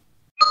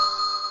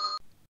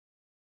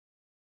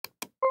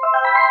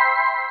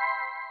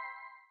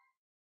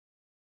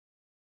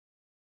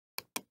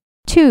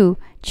 2.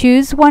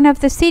 Choose one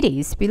of the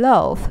cities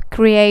below.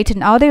 Create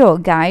an audio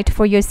guide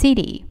for your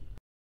city.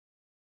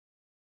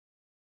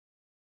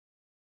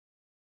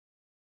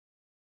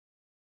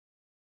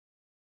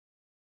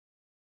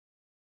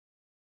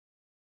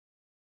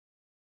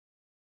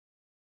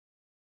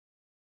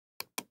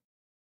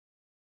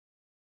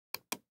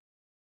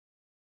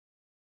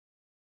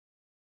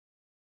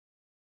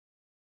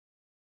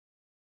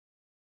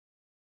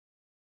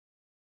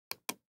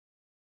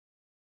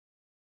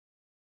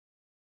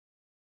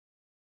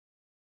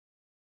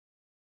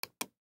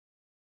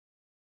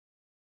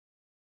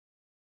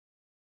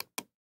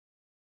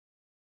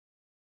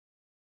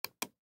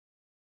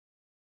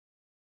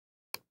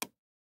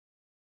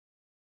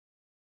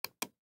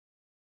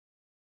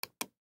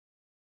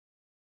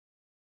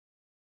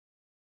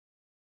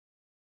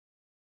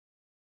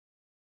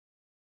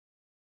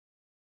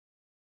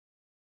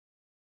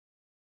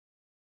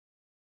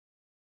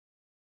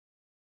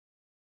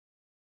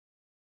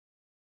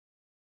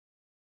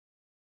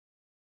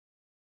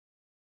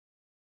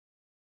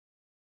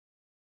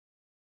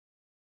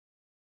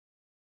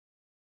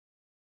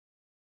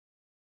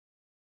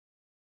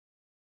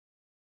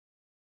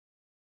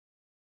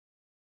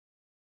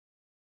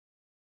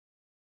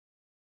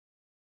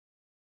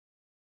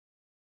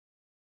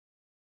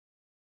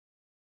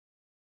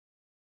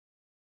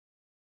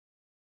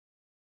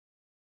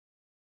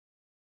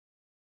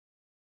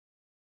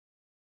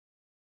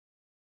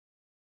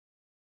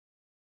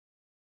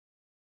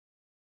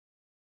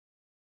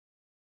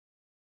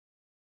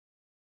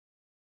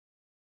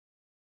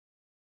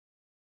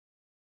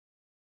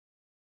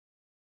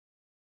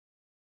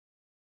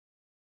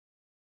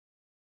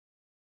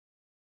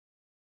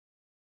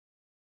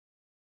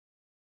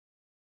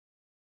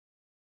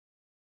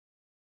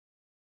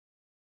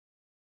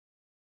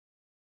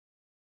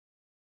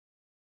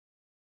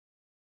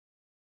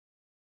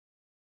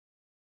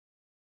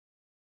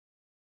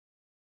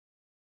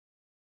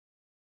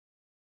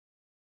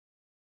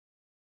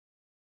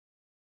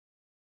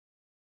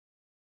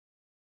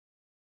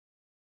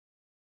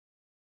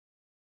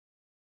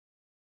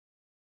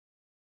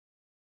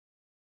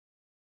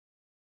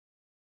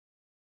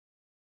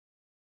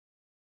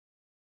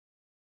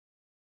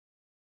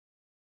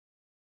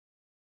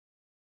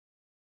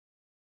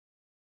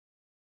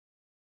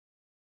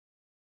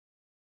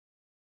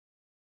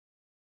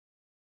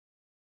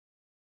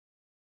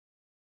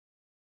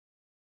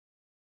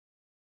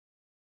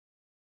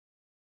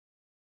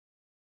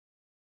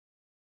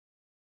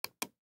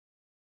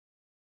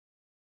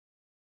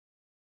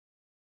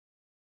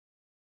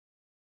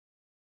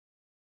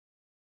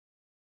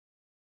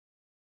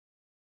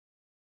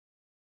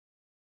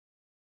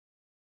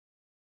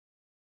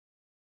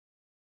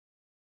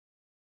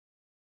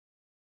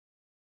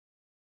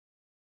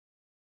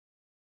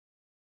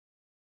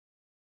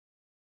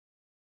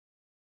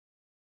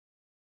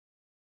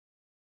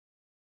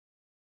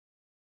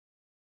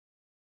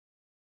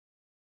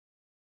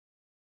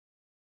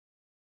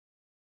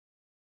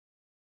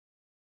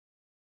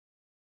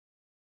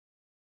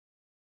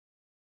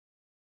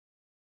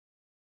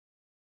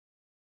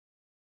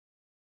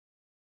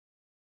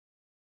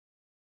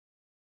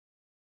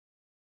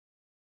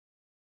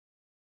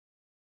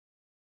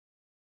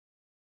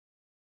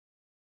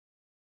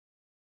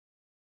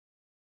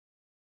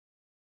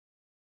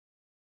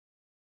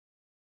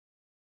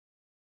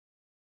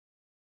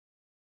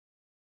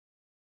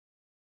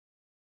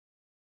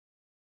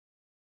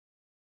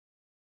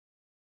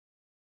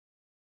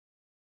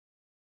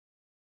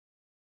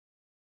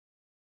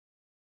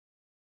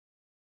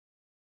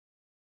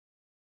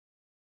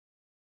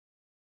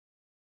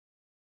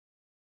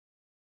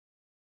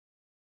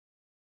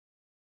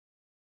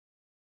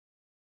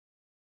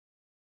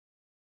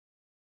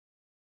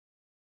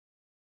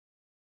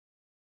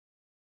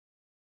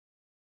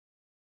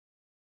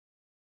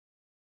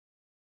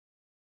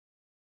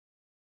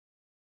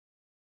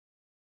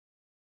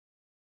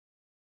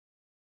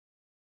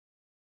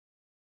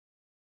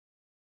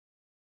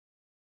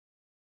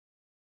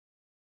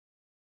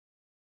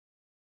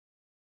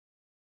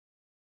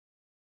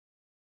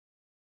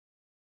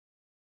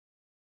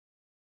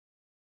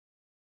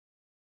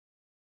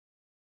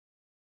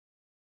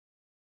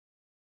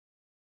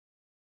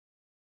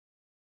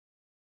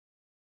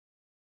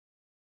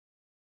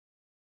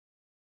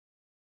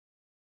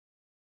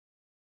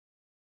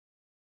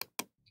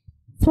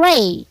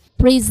 Pray,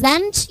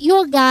 present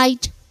your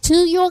guide to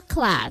your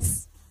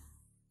class.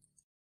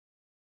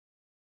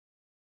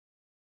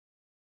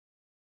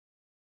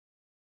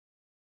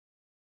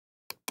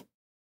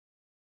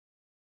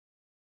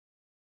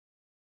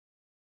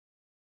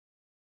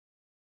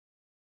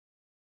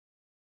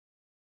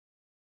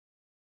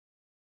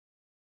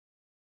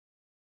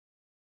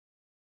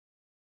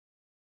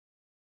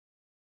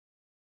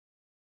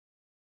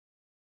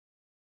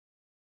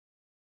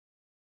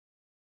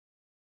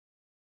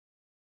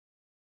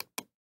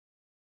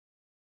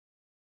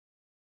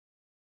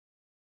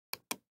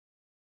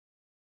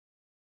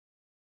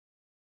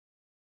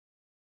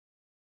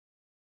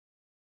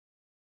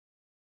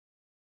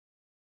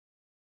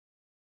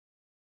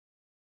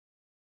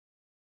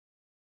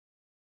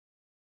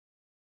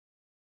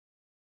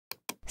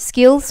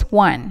 Skills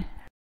 1.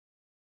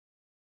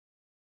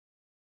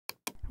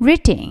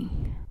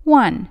 Reading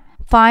 1.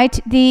 Find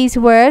these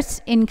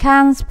words in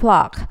Khan's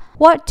block.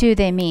 What do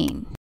they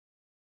mean?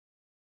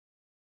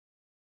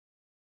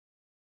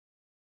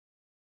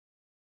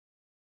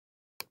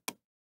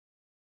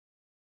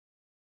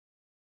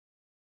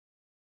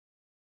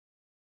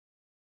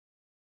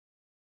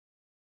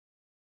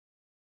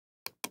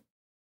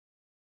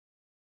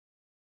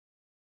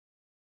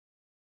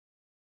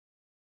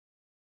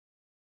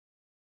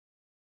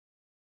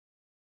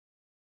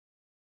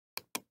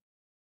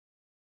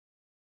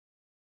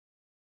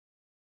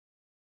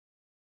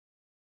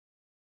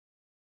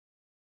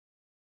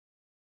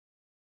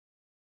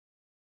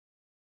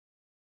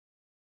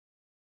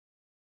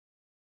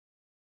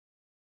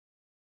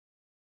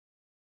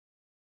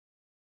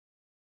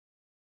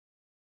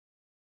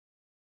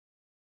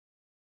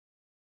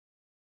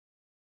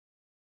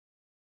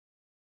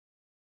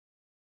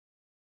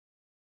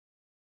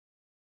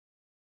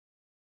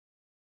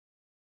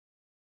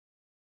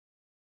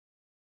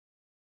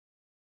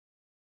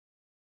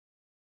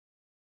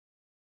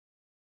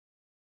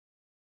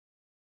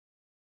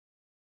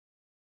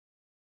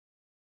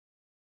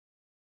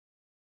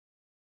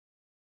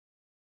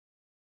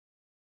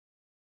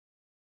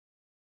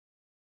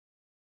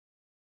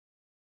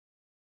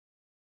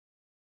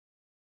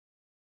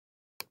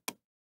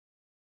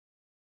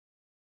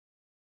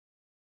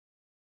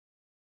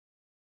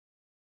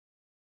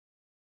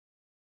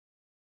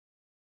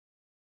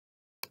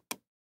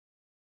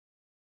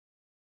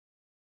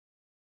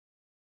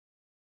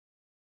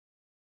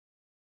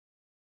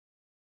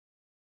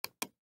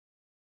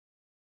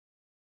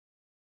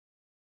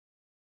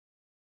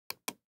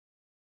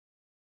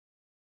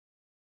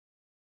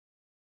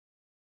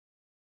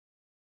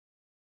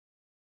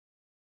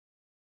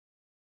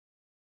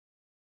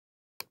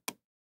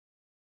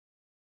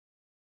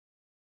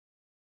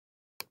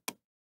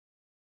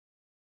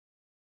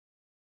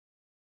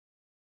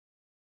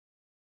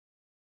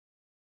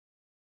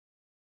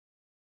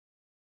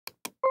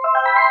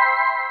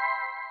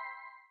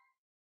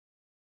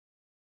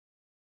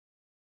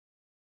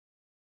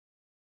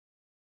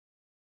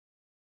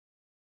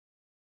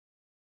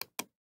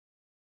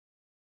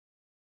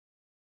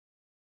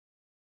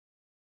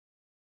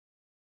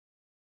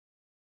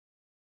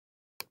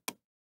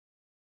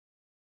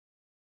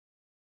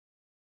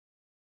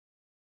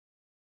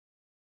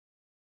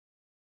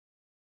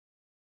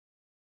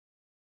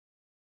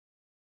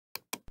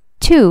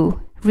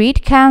 Two.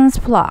 Read Khan's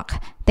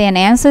block, then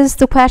answers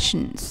the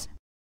questions.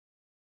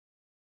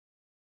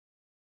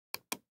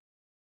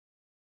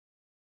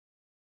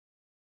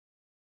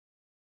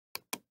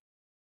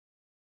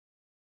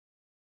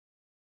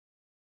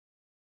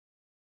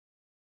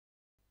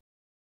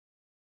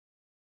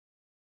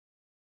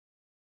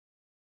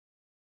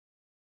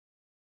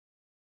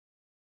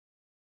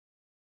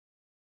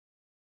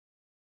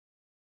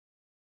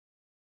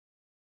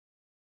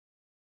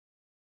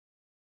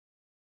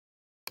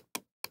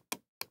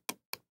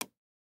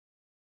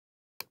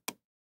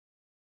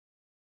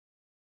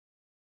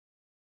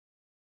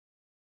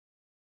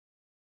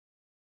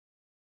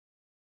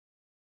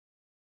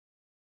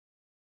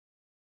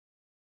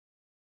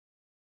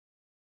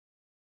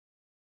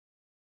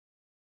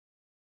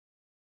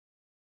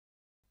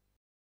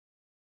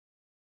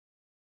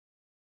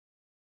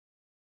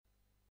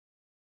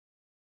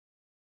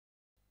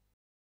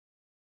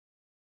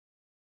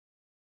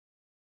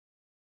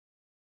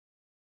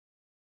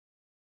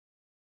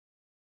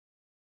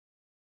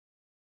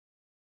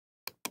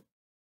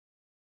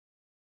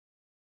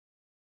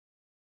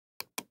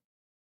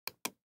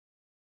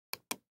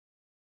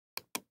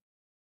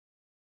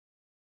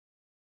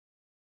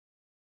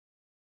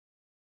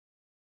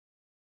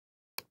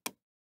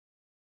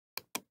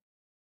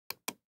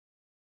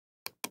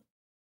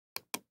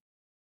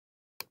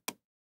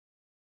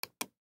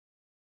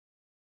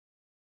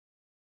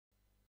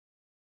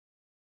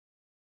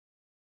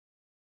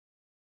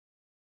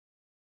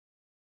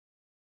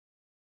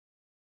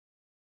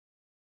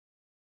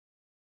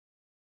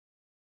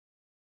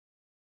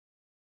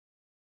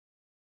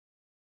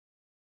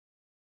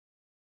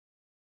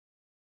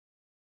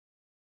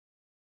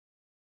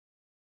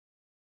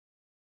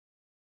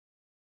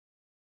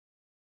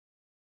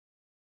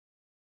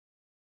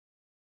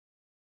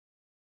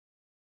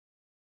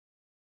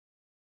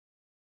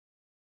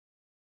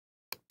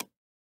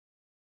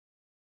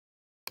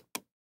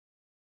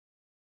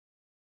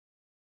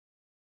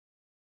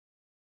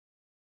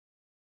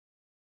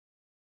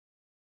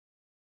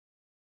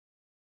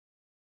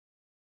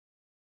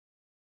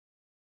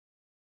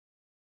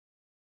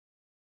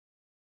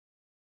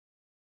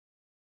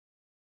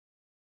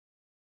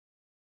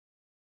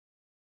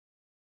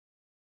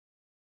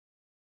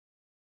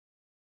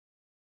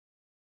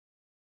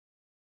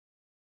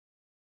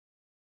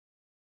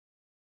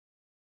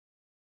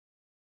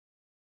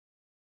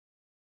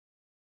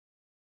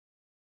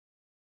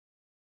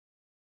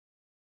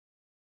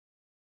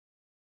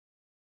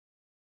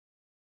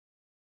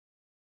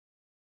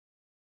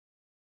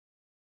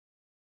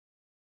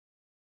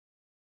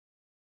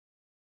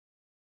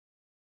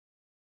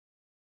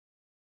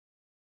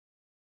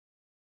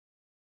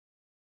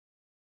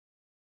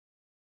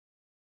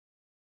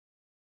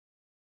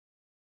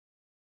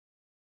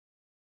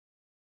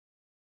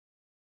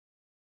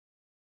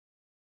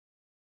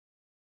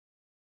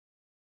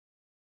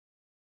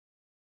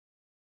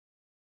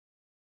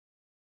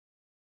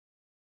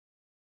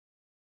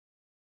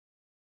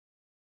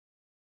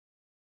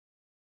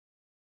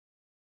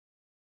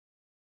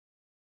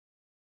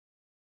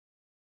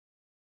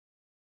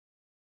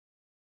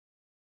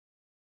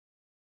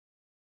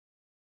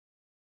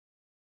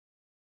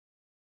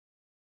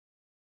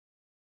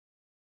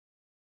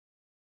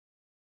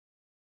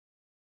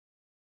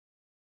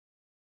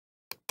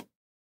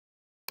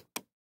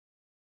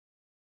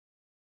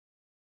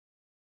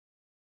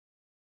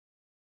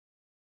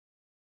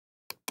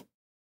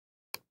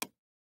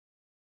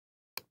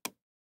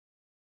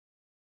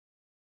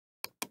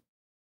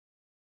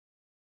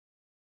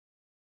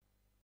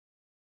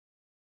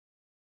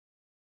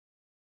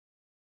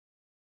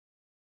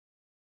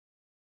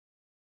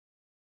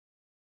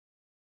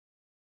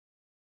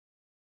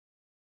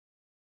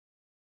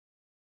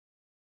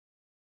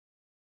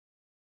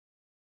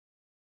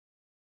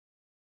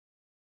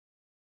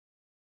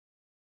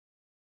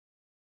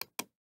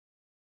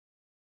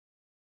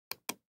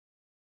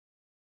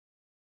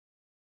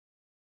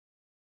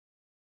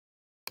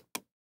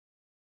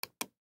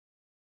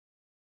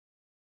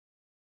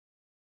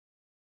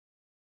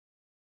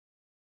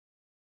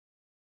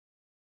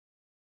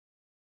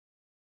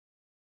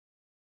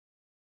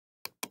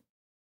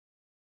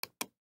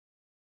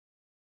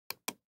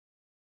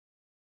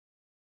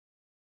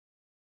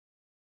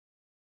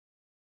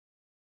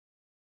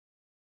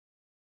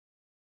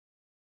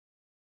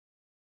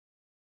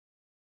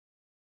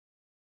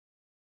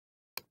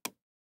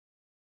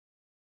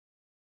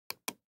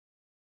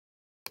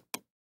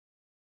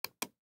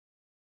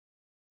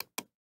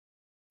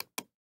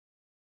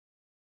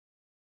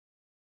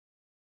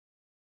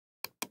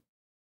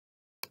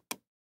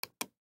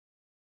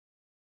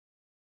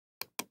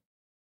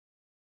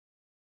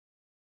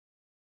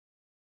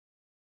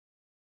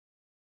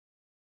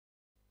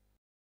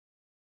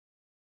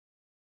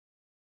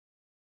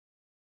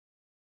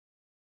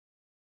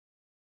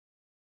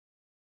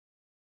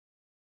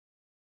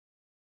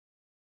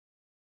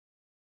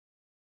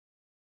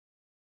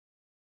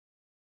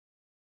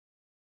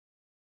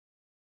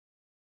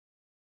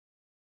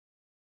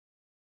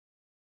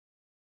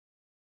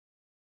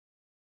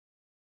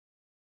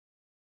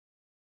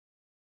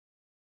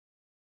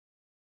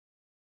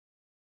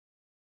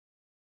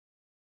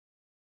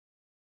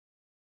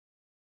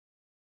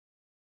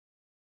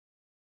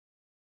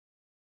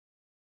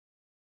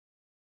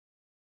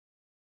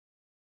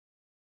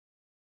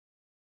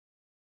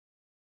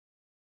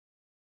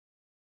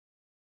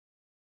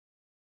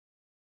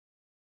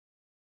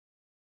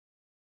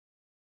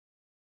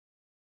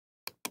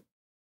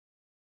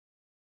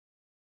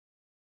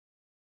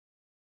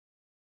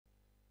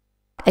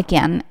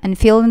 again and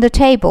fill in the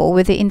table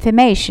with the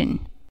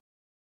information.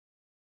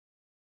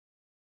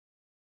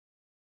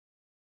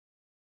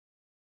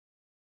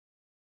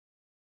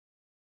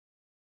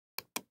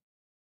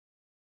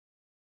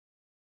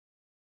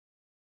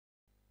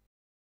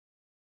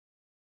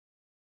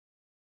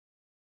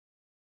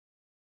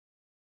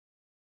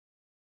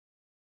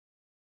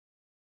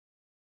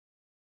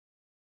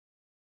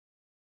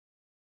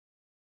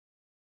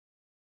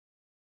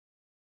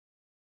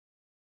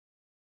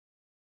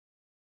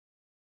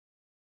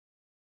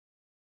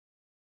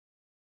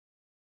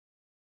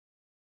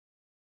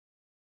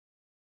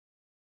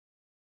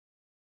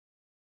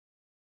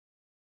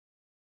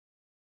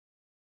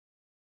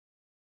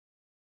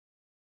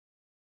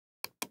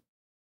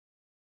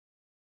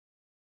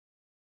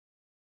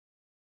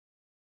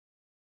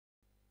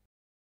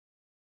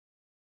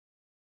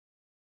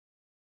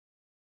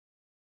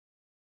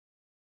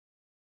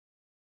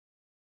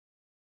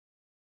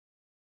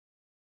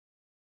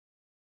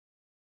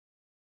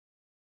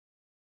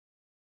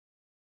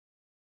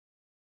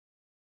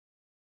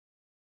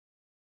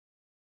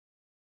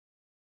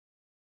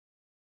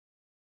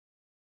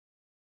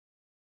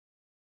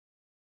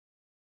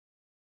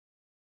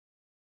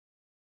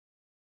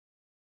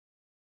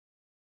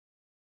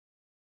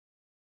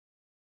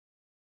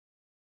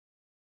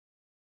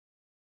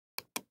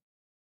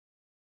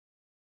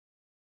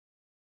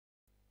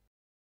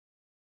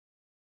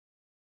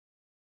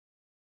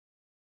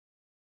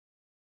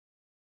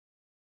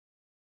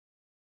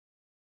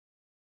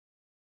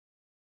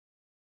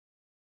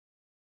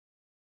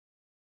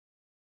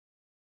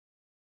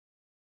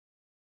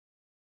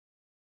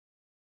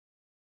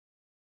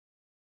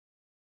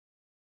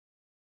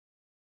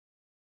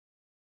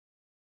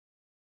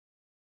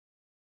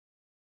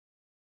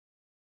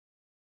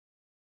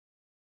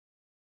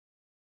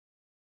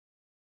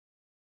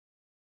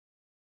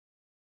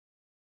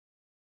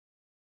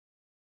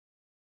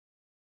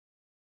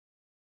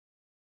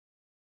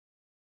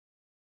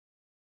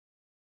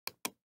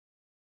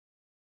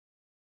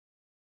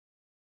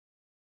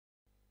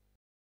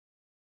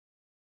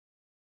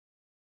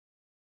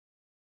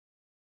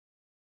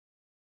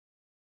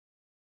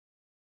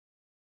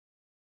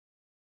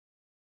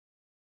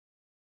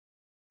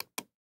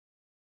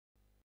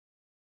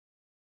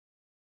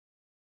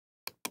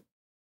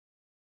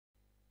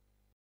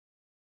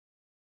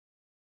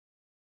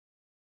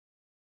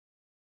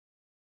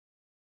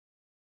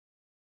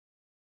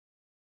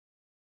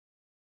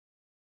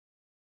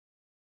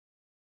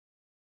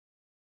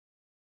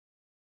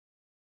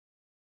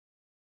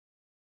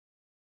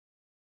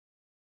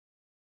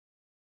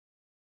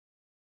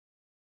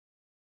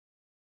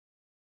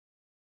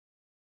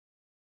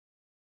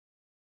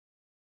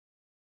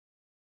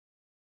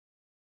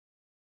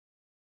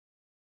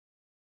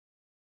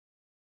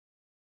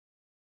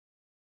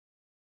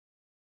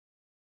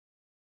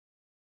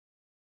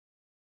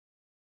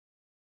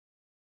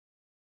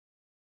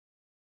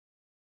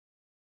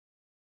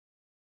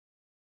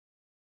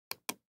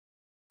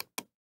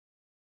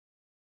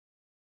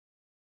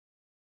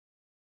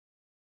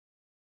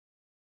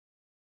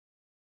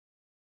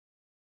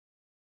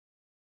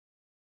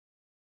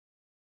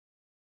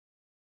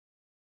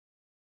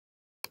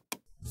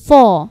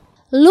 Four.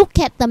 Look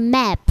at the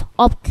map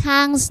of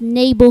Kang's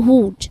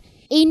neighborhood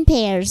in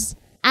pairs.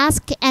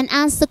 Ask and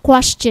answer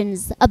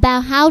questions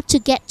about how to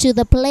get to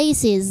the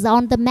places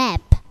on the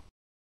map.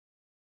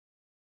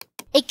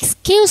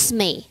 Excuse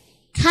me,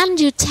 can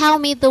you tell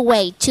me the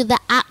way to the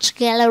art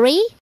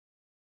gallery?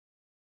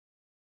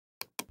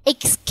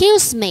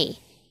 Excuse me,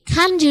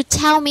 can you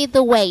tell me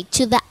the way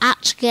to the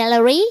art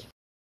gallery?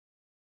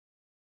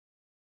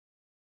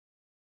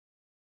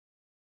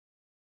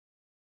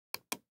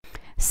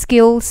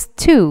 Skills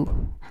 2.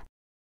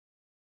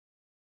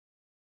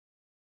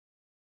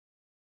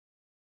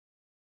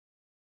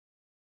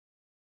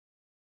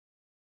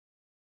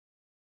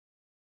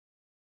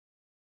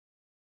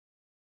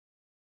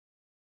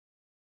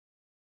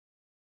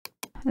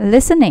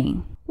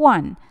 Listening.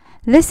 1.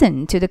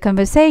 Listen to the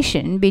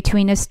conversation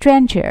between a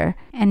stranger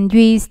and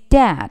Yui's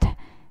dad.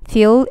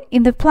 Fill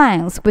in the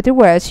blanks with the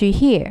words you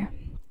hear.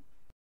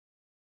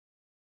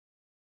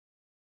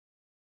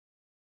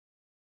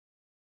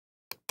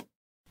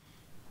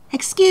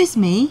 Excuse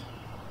me,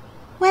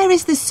 where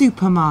is the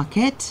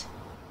supermarket?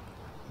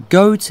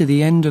 Go to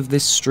the end of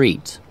this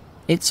street.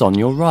 It's on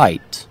your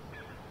right.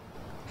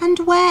 And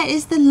where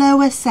is the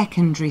lower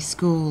secondary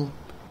school?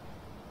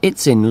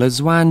 It's in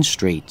Lazwan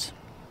Street.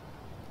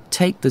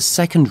 Take the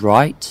second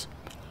right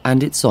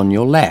and it's on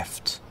your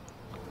left.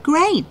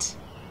 Great!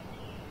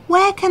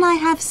 Where can I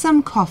have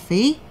some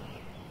coffee?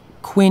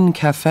 Quinn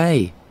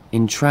Cafe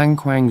in Trang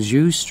Quang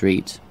Zhu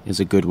Street is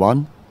a good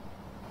one.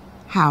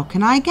 How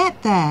can I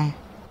get there?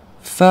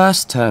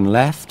 First turn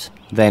left,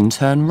 then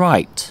turn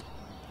right.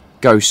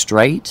 Go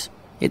straight,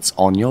 it's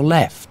on your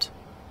left.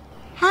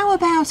 How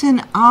about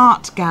an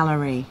art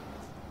gallery?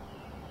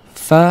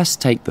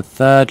 First take the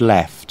third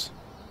left,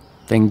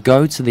 then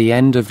go to the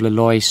end of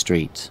Leloy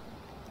Street,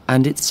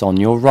 and it's on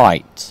your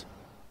right.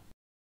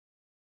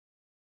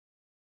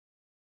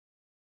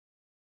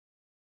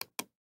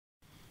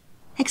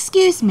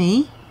 Excuse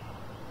me,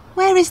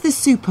 where is the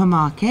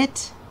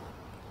supermarket?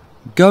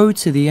 Go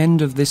to the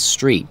end of this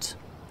street.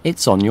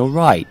 It's on your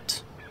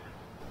right.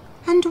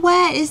 And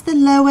where is the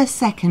lower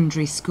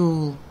secondary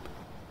school?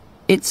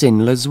 It's in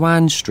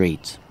Lazwan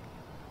Street.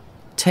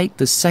 Take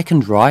the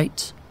second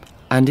right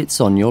and it's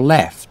on your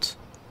left.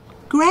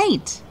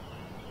 Great!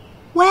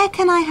 Where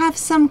can I have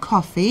some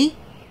coffee?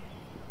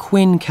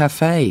 Quinn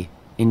Cafe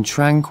in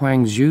Trang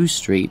Quang Zhu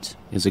Street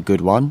is a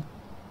good one.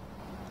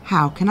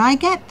 How can I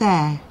get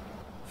there?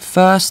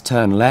 First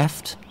turn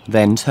left,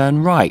 then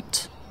turn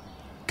right.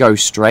 Go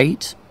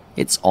straight,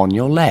 it's on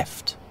your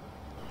left.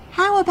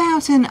 How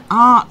about an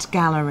art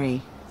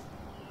gallery?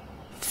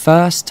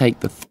 First take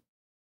the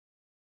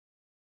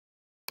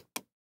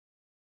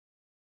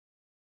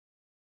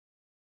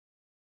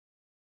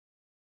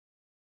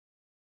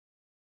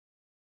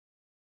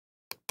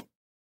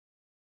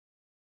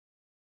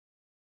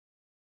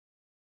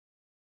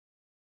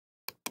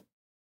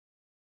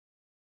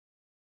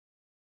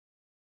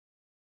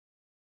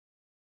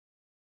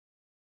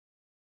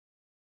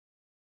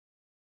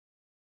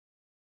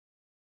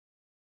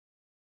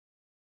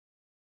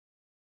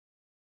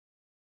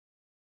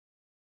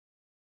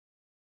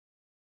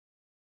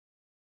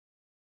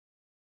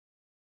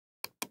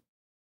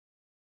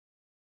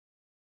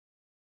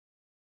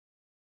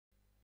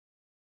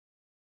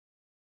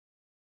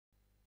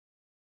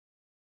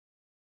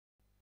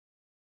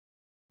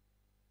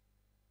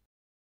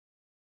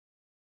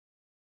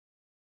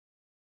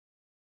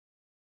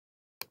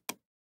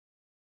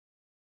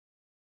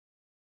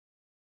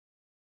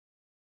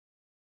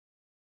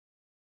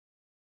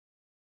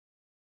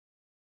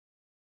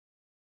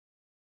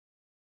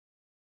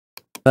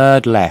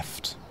third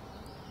left.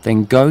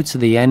 Then go to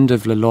the end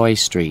of Leloy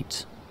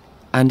Street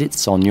and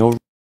it's on your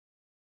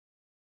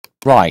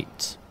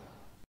right.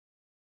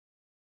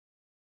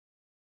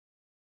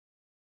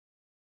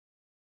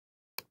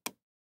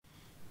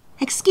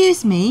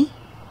 Excuse me,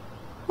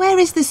 where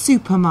is the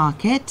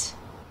supermarket?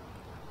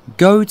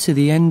 Go to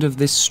the end of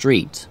this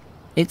street.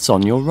 It's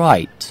on your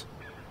right.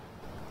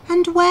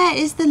 And where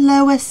is the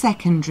lower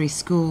secondary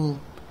school?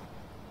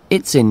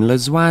 It's in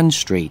Lazwan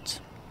Street.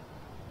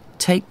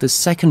 Take the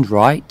second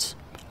right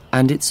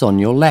and it's on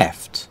your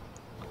left.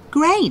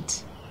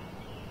 Great!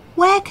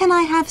 Where can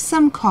I have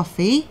some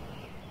coffee?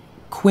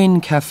 Quinn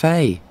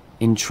Cafe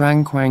in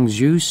Trang Quang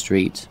Zhu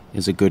Street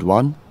is a good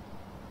one.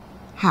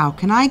 How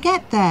can I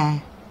get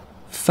there?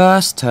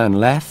 First turn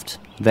left,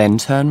 then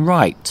turn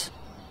right.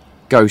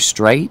 Go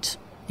straight,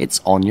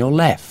 it's on your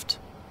left.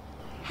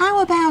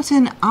 How about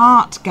an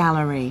art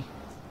gallery?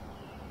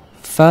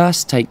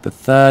 First take the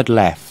third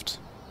left,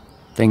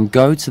 then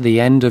go to the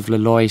end of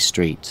Leloy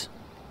Street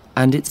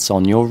and it's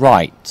on your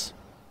right.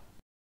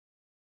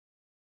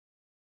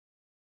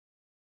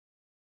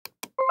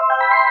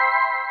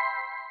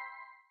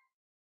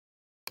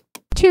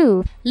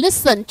 Two.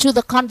 Listen to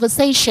the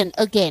conversation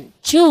again.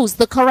 Choose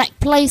the correct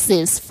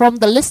places from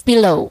the list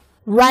below.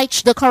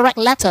 Write the correct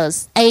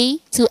letters A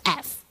to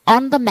F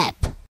on the map.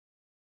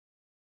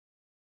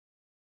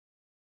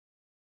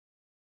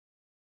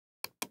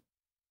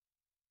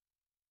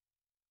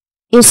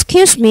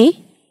 Excuse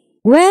me,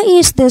 where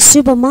is the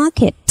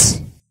supermarket?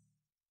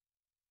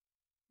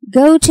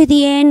 Go to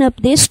the end of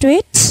this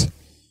street.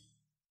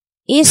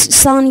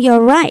 It's on your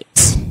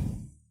right.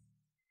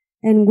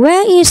 And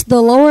where is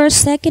the lower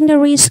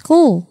secondary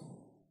school?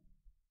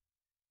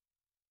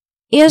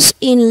 It's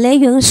in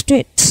Leiyuan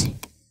Street.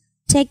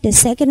 Take the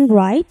second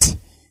right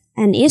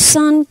and it's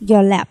on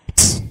your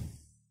left.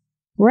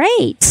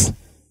 Great!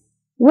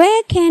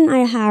 Where can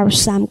I have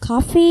some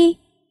coffee?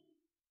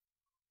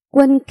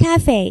 Quinn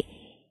Cafe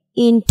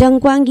in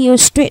Dongguangyu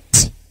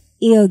Street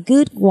is a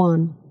good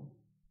one.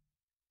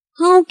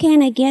 How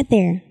can I get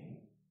there?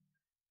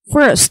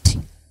 First,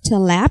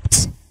 turn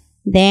left,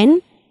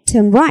 then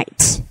turn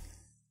right.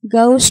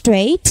 Go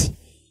straight,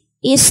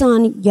 it's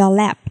on your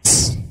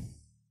left.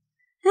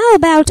 How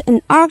about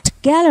an art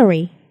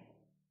gallery?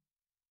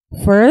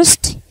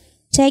 First,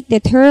 take the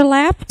third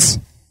left,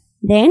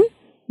 then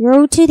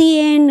go to the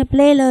end of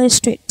Leloy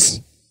Street,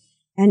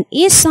 and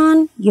it's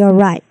on your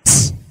right.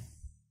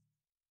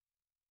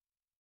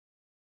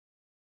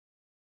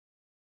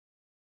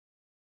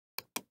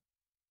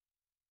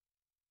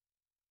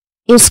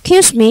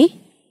 Excuse me,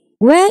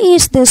 where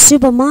is the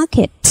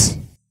supermarket?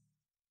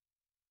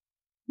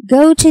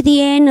 Go to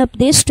the end of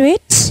this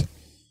street.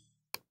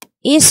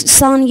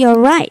 It's on your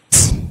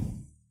right.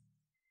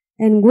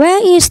 And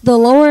where is the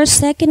lower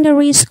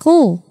secondary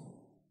school?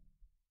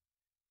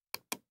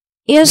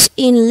 It's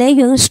in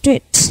Leiyuan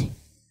Street.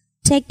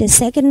 Take the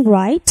second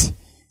right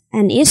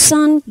and it's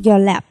on your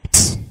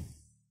left.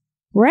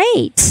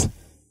 Great!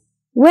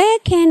 Where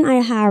can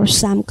I have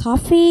some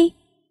coffee?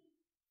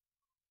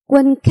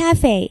 Quinn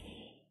Cafe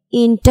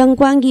in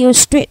Dongguangyu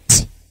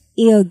Street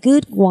is a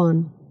good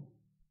one.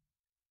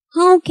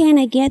 How can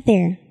I get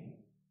there?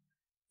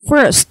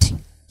 First,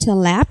 turn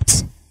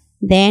left,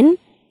 then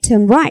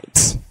turn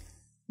right.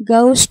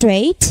 Go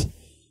straight,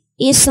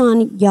 it's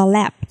on your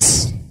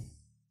left.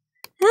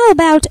 How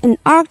about an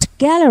art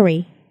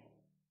gallery?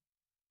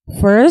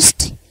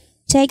 First,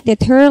 take the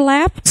third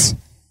left,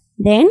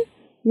 then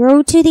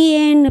go to the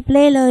end of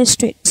Lelo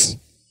Street,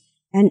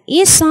 and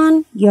it's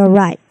on your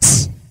right.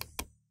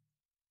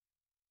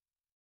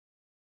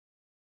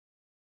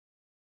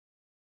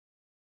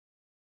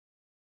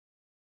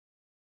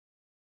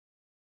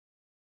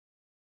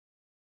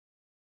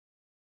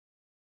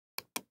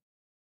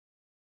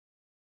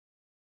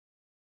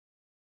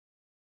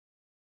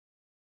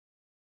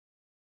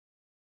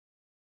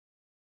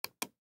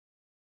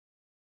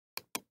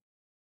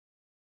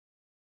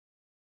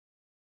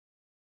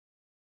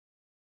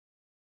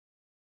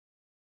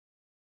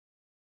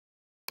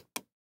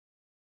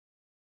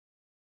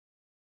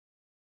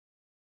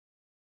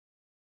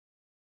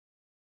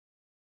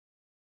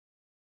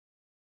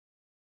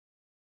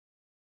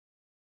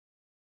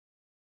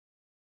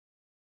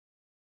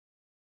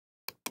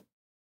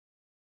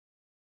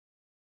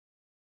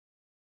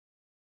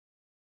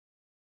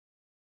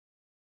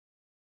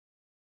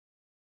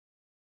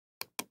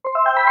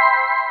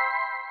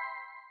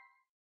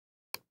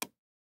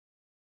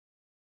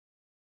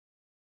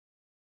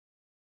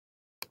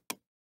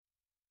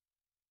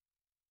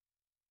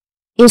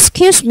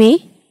 Excuse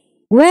me,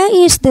 where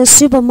is the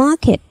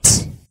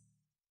supermarket?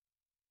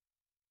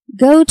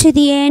 Go to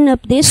the end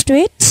of this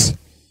street.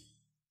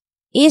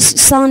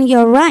 It's on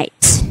your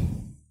right.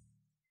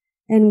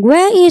 And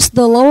where is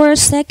the lower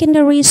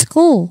secondary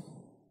school?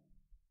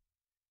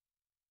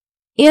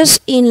 It's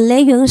in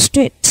Leyun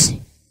Street.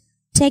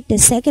 Take the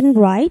second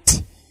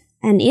right,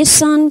 and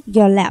it's on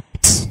your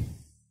left.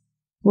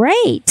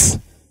 Great!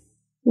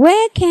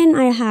 Where can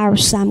I have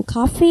some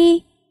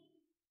coffee?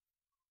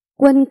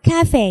 One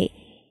cafe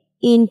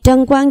in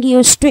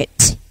Dongguangyu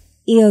Street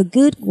is a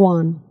good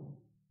one.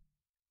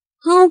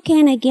 How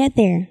can I get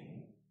there?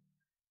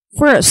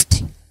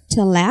 First,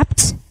 turn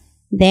left,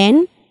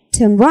 then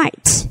turn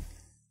right.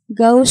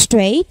 Go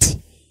straight.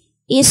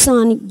 It's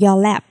on your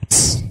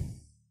left.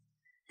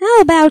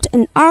 How about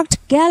an art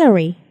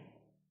gallery?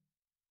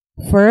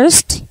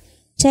 First,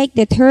 take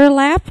the third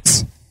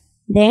left,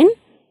 then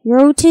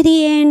go to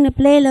the end of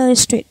Lelo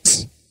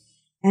Street,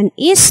 and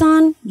it's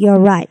on your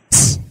right.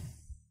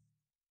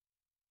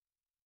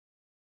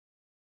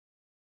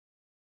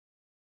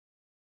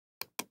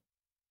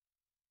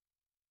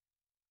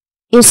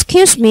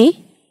 Excuse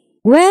me,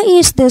 where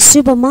is the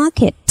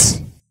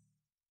supermarket?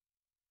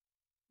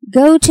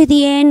 Go to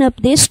the end of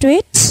this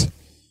street.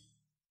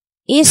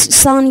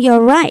 It's on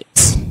your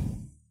right.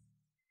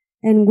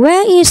 And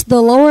where is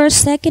the lower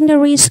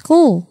secondary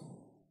school?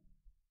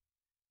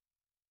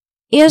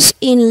 It's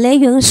in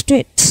Leyun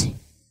Street.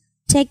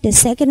 Take the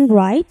second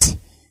right,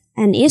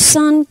 and it's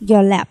on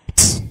your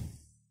left.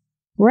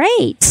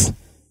 Great!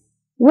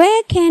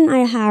 Where can I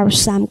have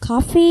some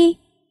coffee?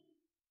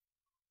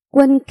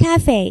 One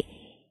cafe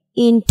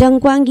in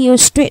Dongguangyu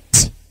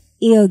Street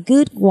is a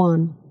good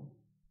one.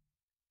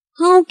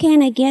 How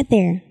can I get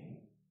there?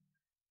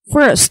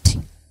 First,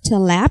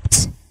 turn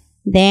left,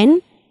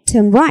 then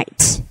turn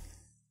right.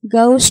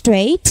 Go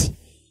straight.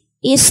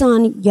 It's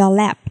on your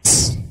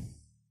left.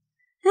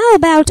 How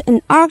about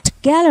an art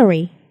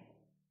gallery?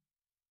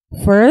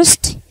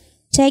 First,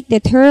 take the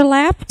third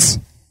left,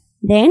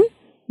 then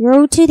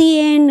go to the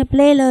end of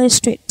Lelo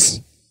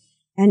Street,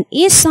 and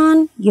it's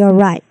on your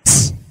right.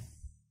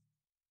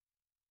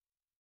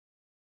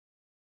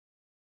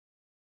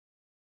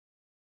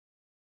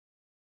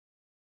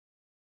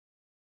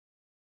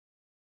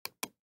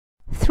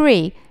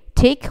 3.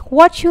 Tick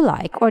what you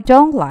like or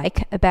don't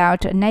like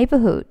about a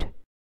neighborhood.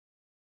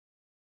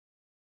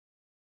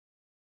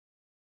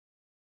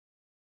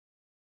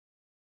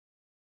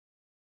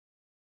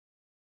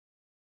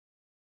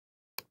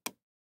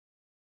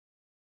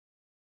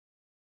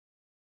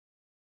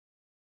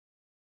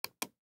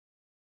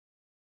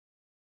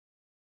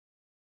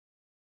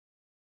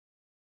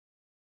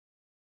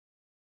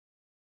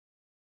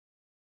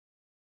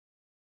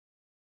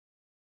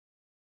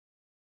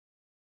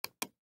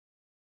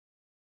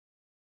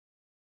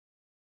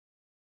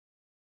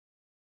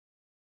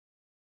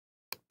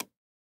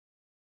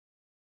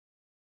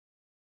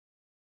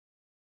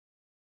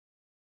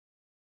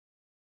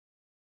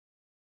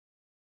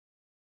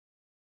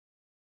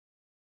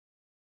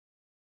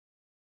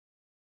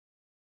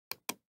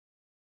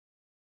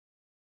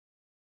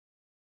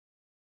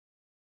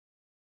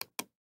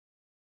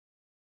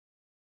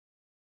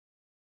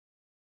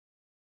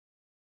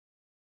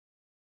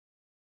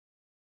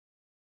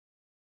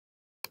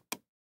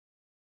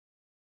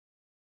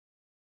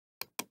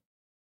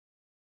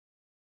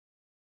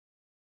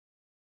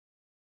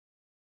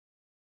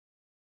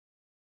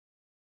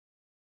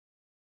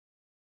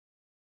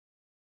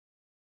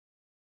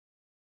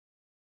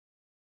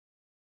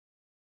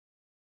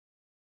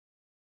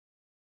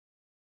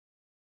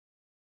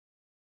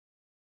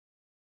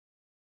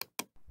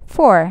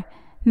 Four.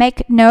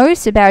 Make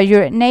notes about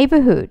your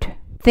neighborhood.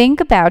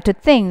 Think about the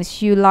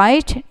things you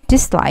like,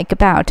 dislike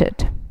about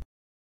it.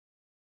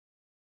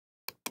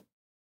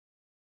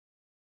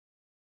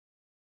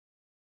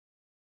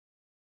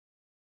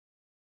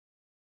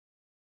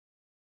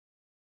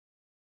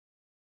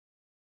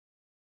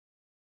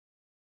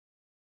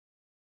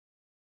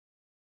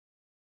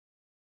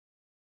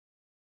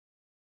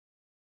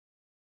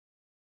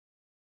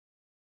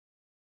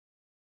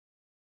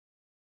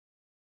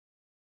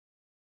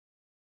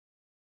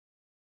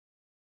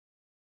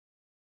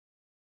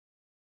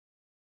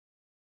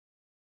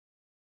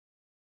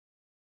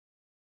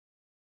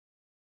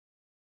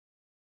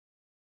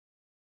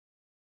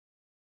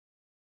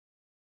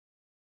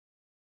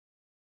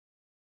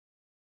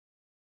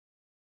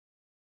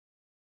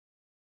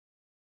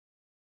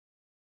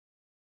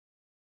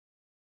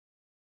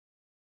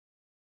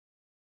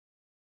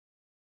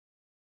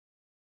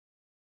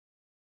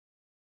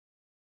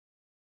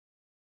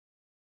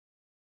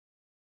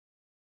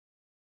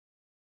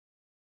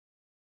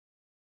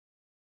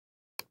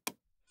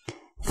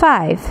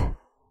 5.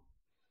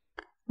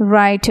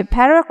 Write a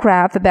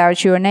paragraph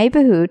about your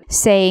neighborhood,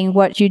 saying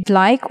what you'd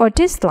like or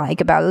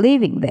dislike about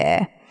living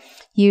there.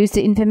 Use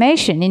the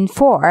information in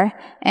for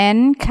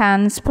and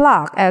can's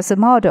block as a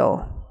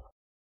model.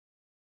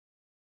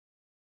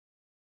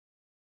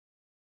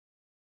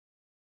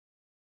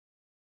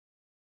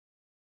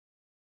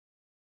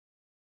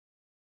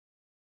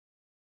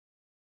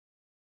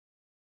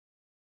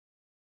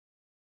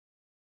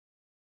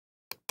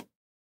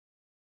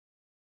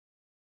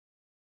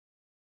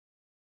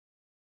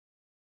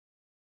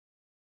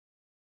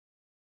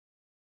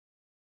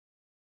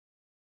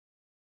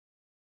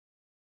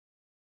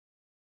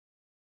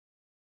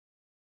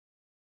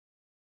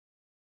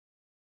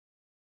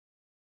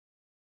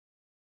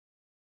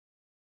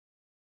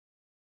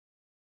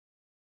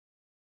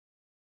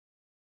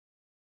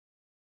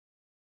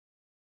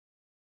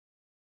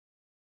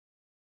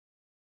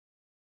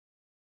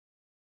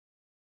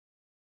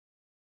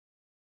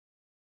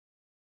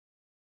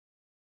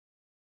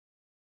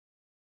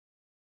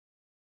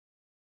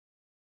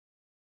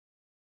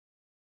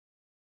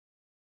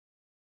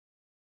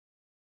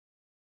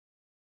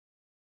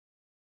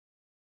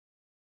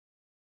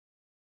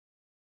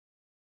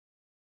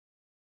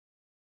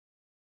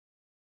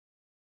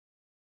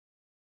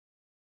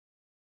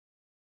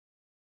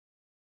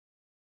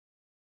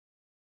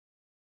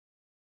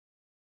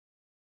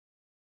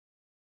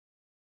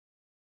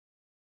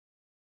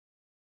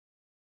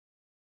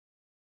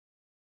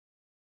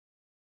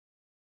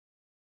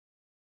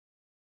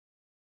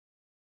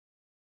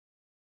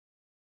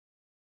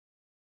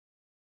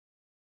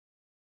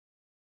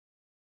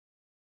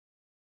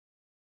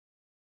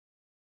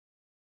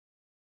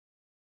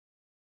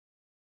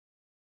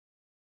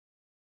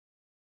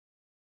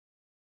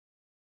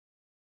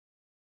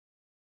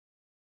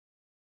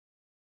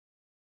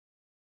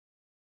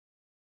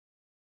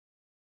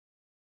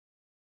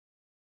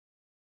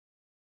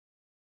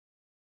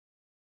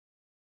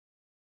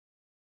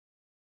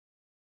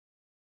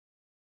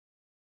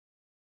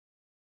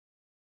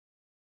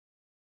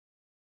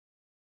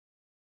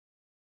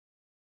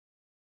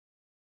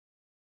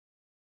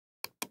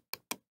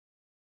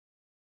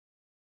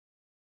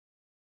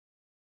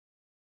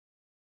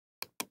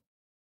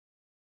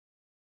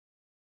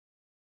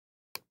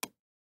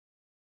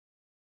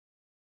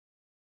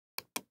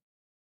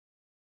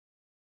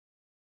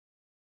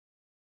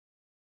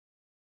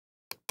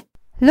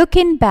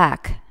 Looking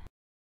back.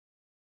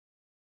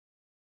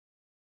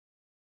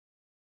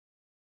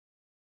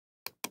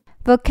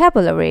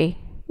 Vocabulary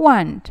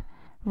 1.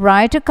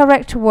 Write a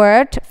correct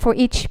word for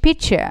each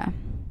picture.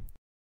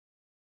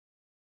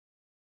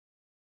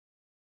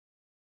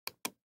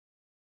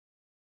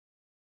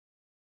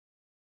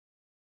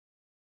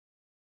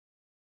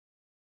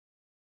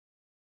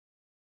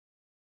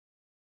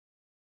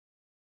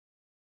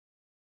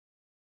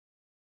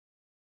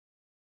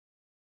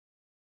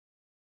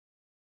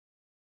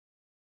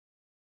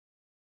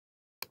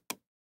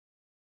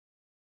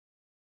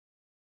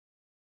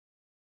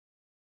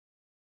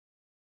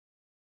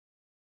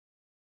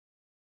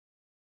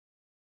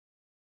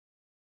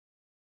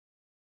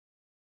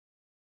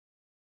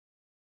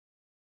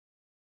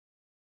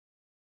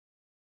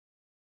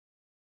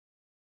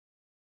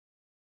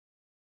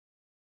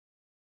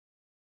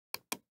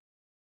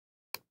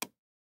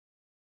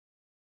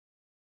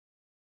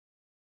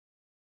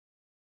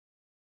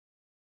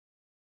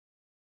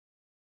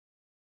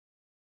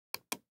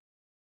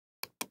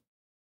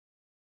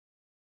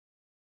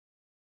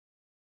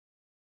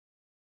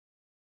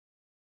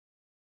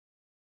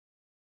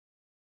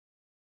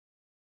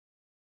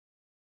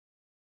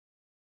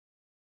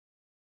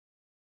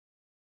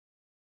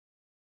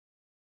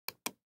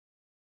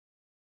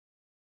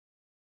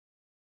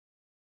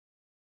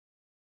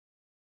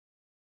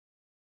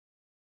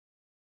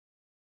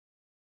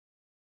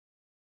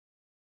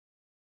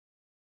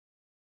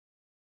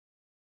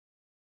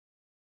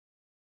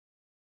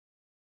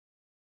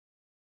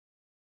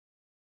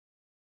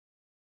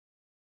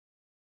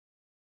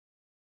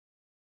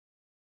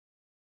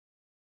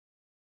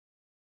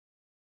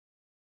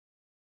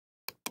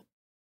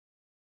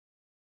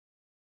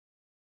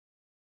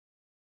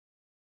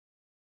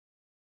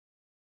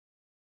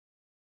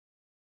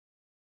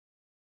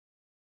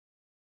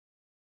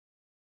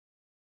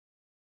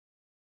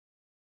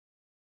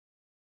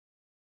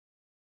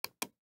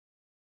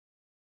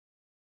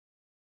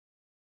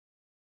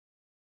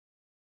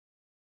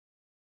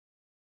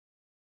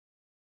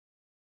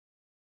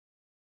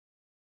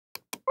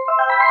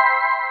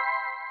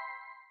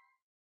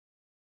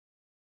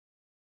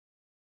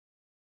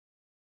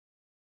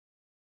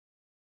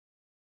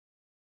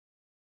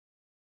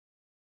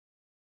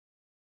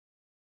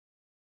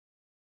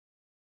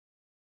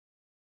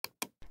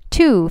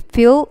 Two,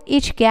 fill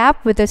each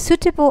gap with a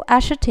suitable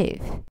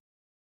adjective.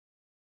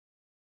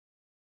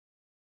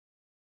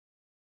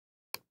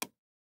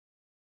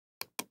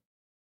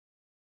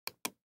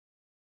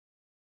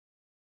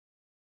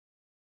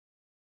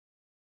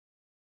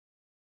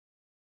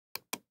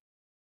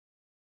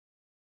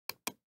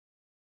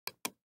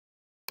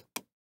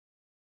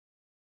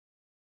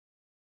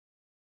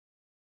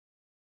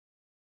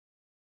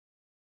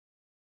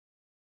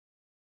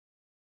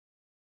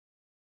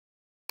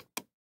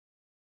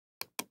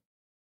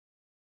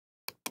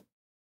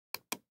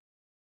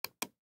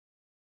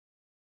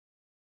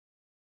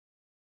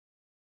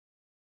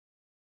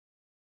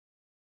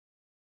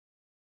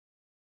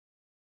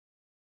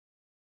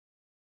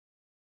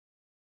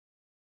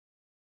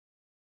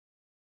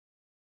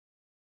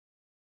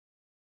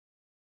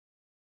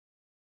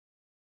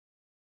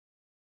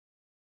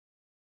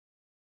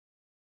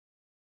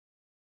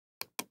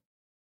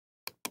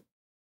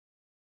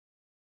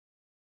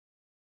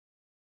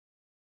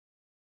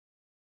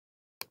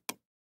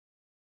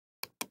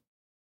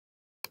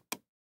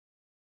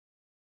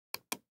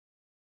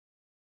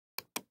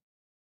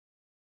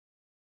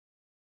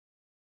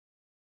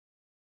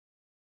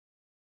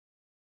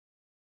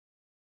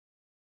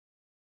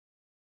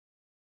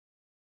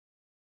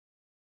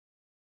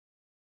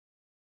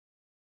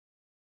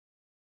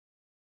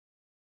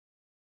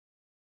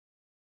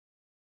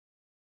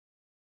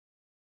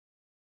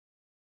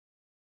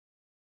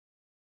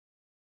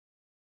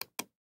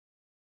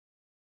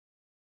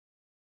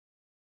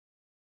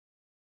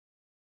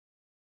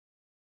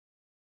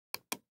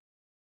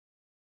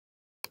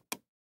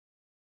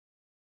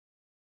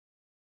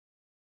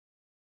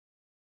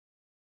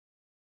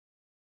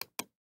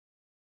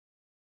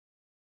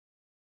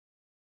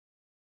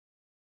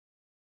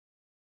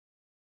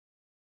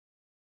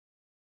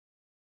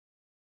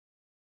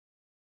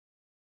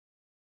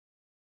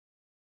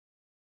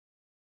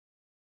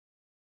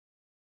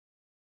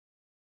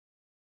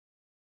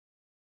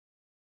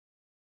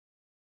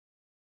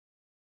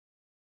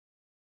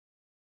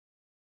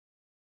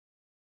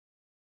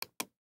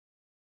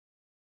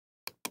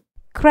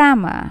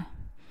 Grammar.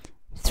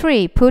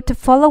 3. Put the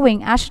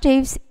following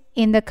adjectives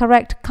in the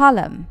correct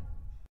column.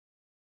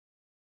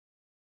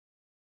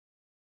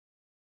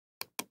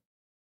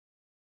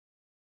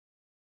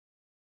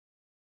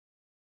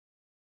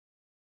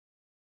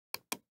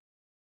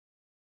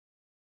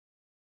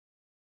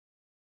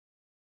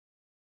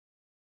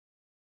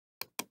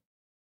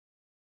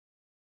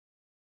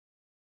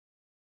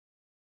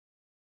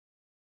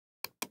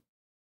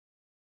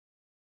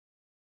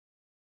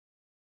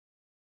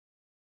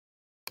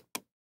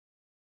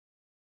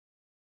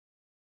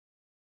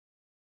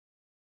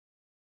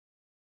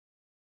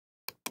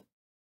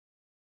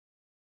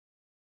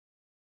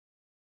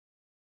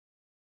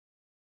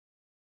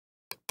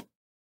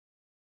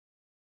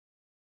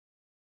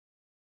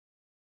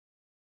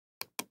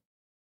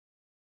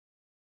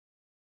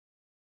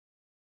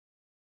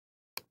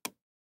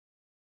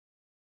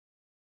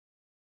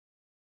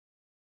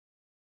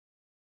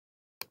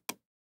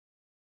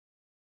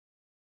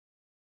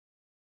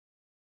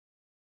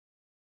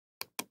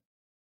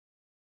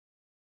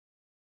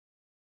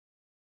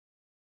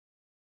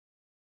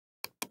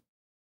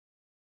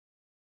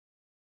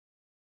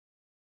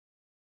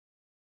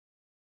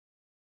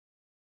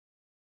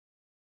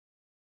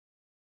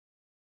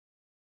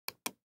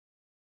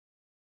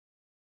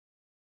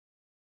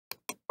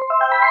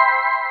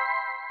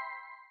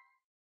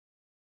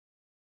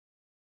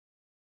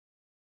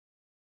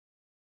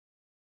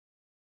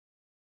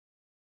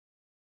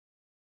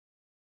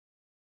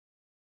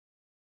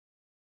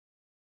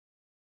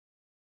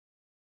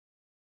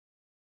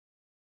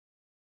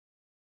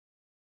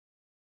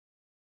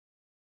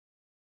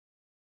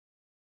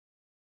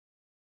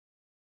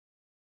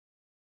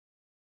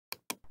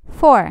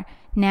 Four.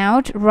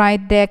 Now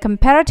write their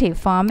comparative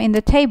form in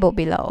the table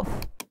below.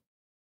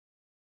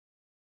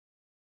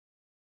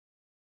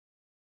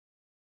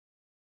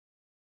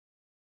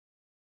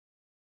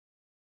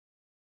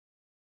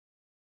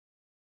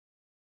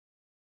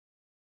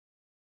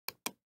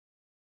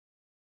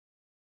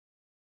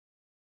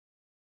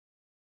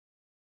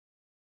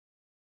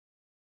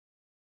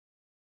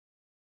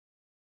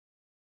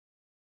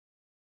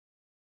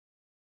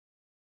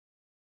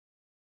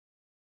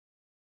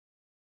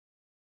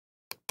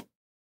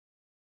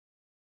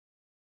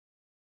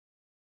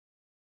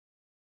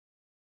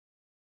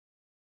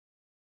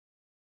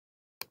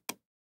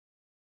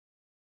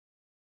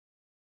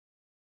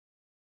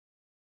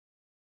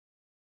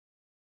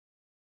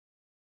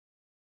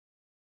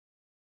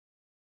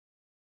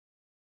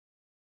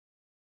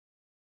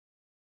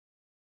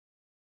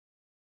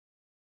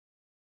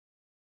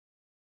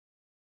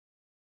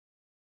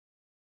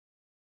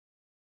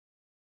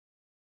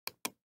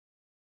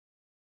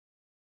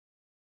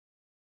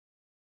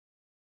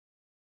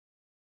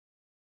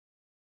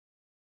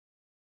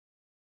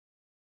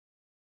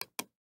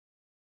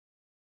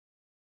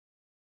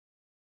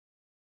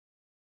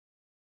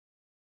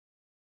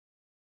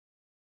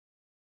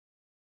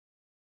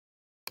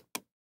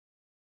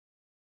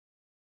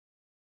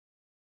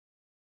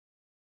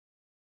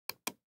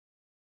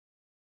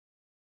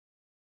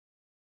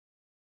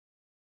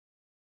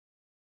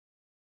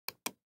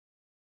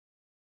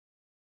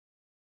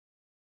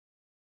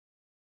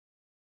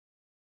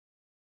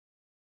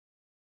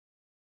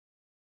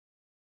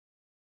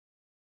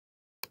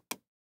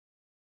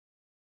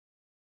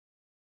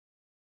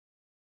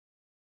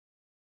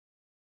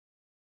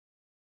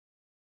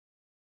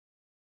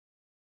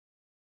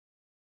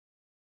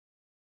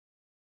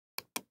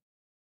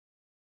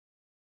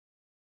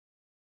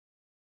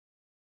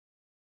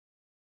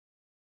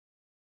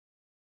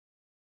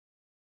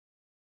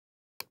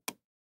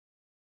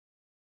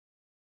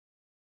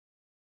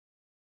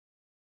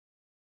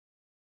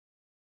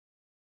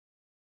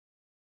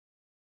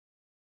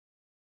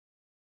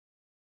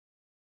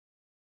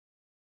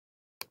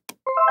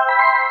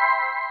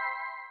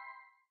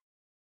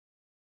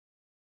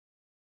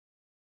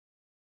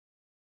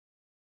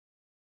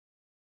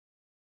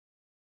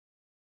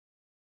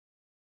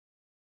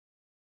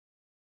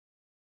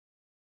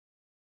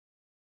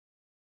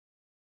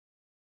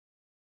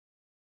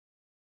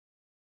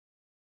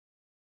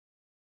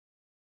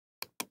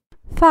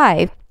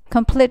 Five.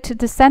 Complete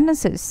the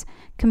sentences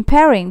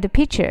comparing the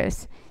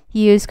pictures.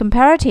 Use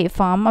comparative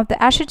form of the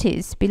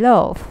adjectives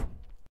below.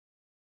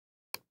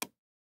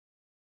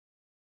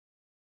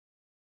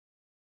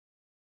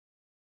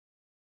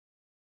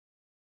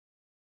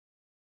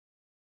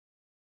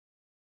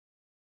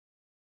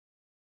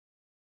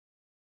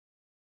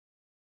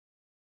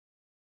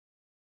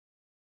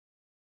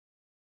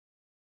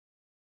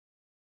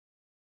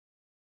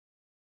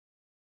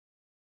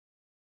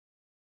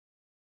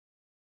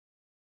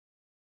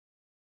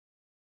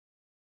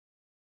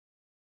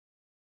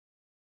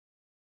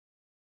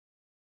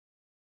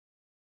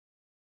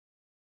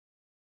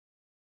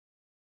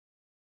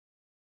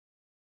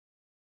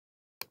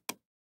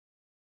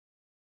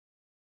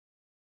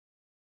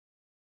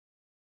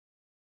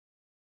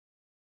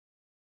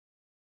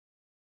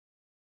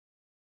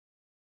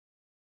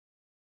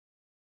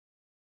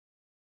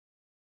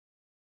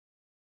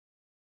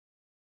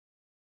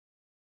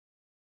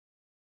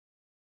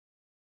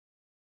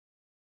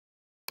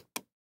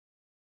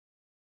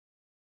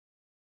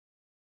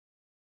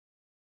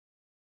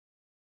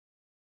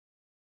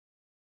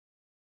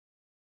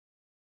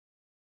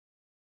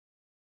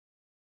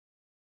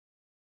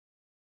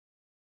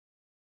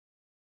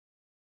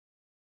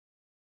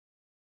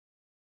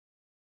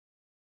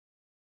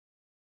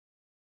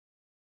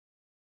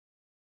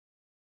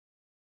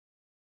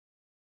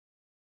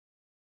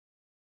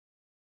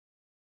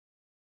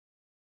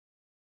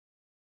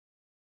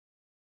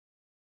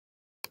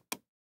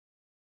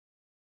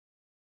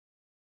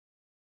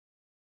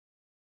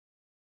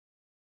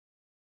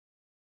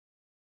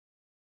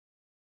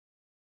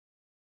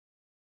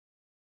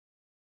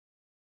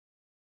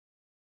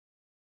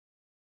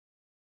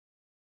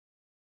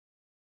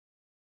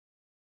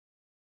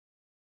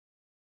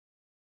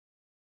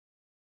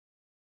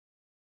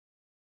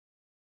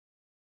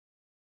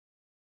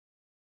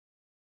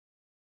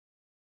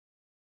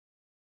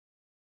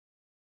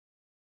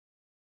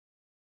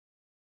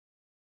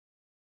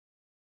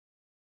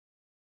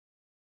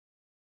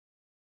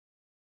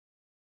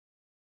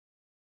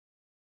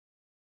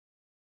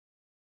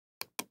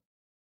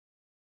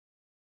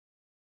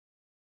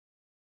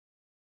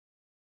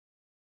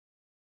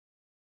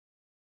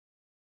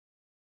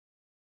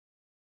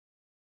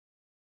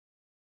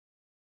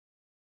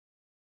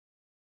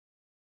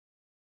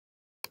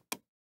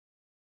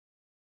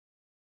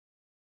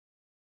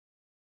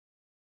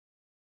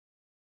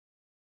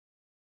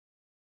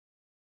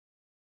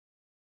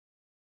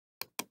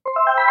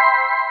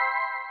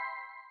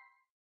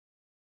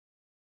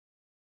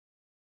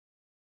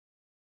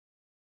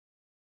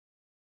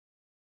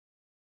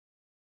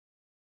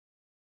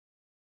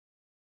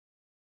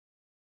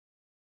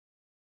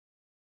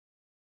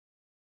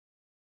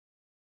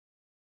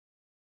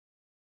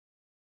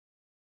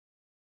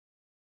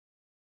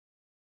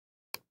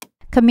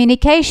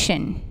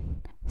 Communication.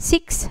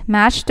 6.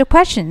 Match the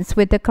questions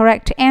with the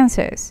correct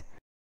answers.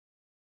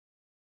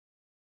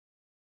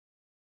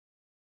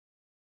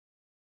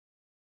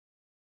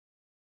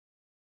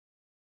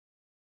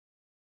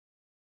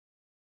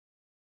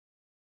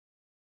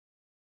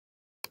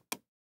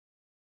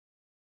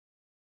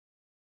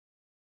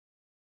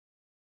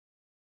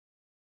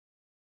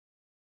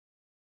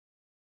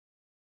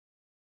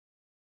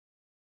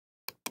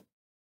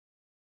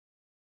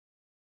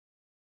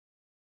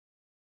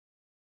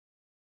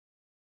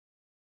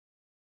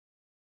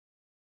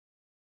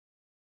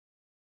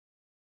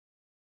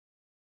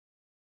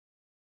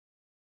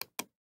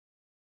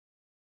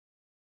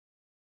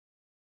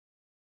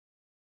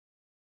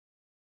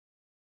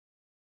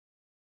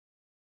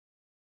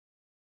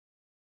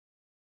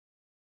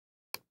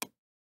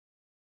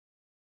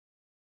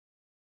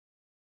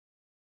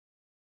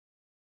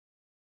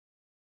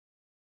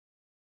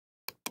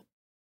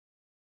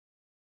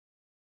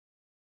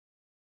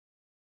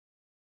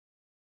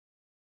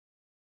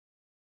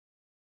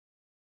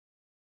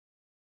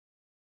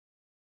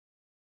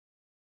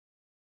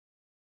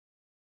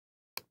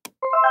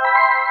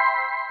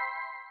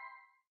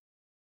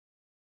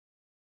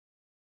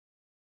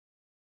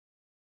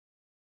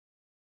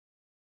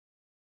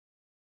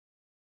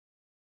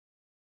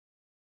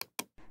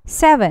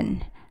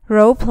 Seven.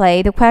 Role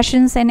play the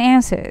questions and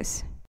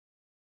answers.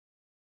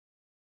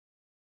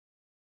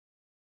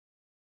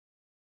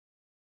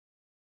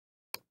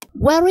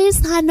 Where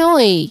is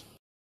Hanoi?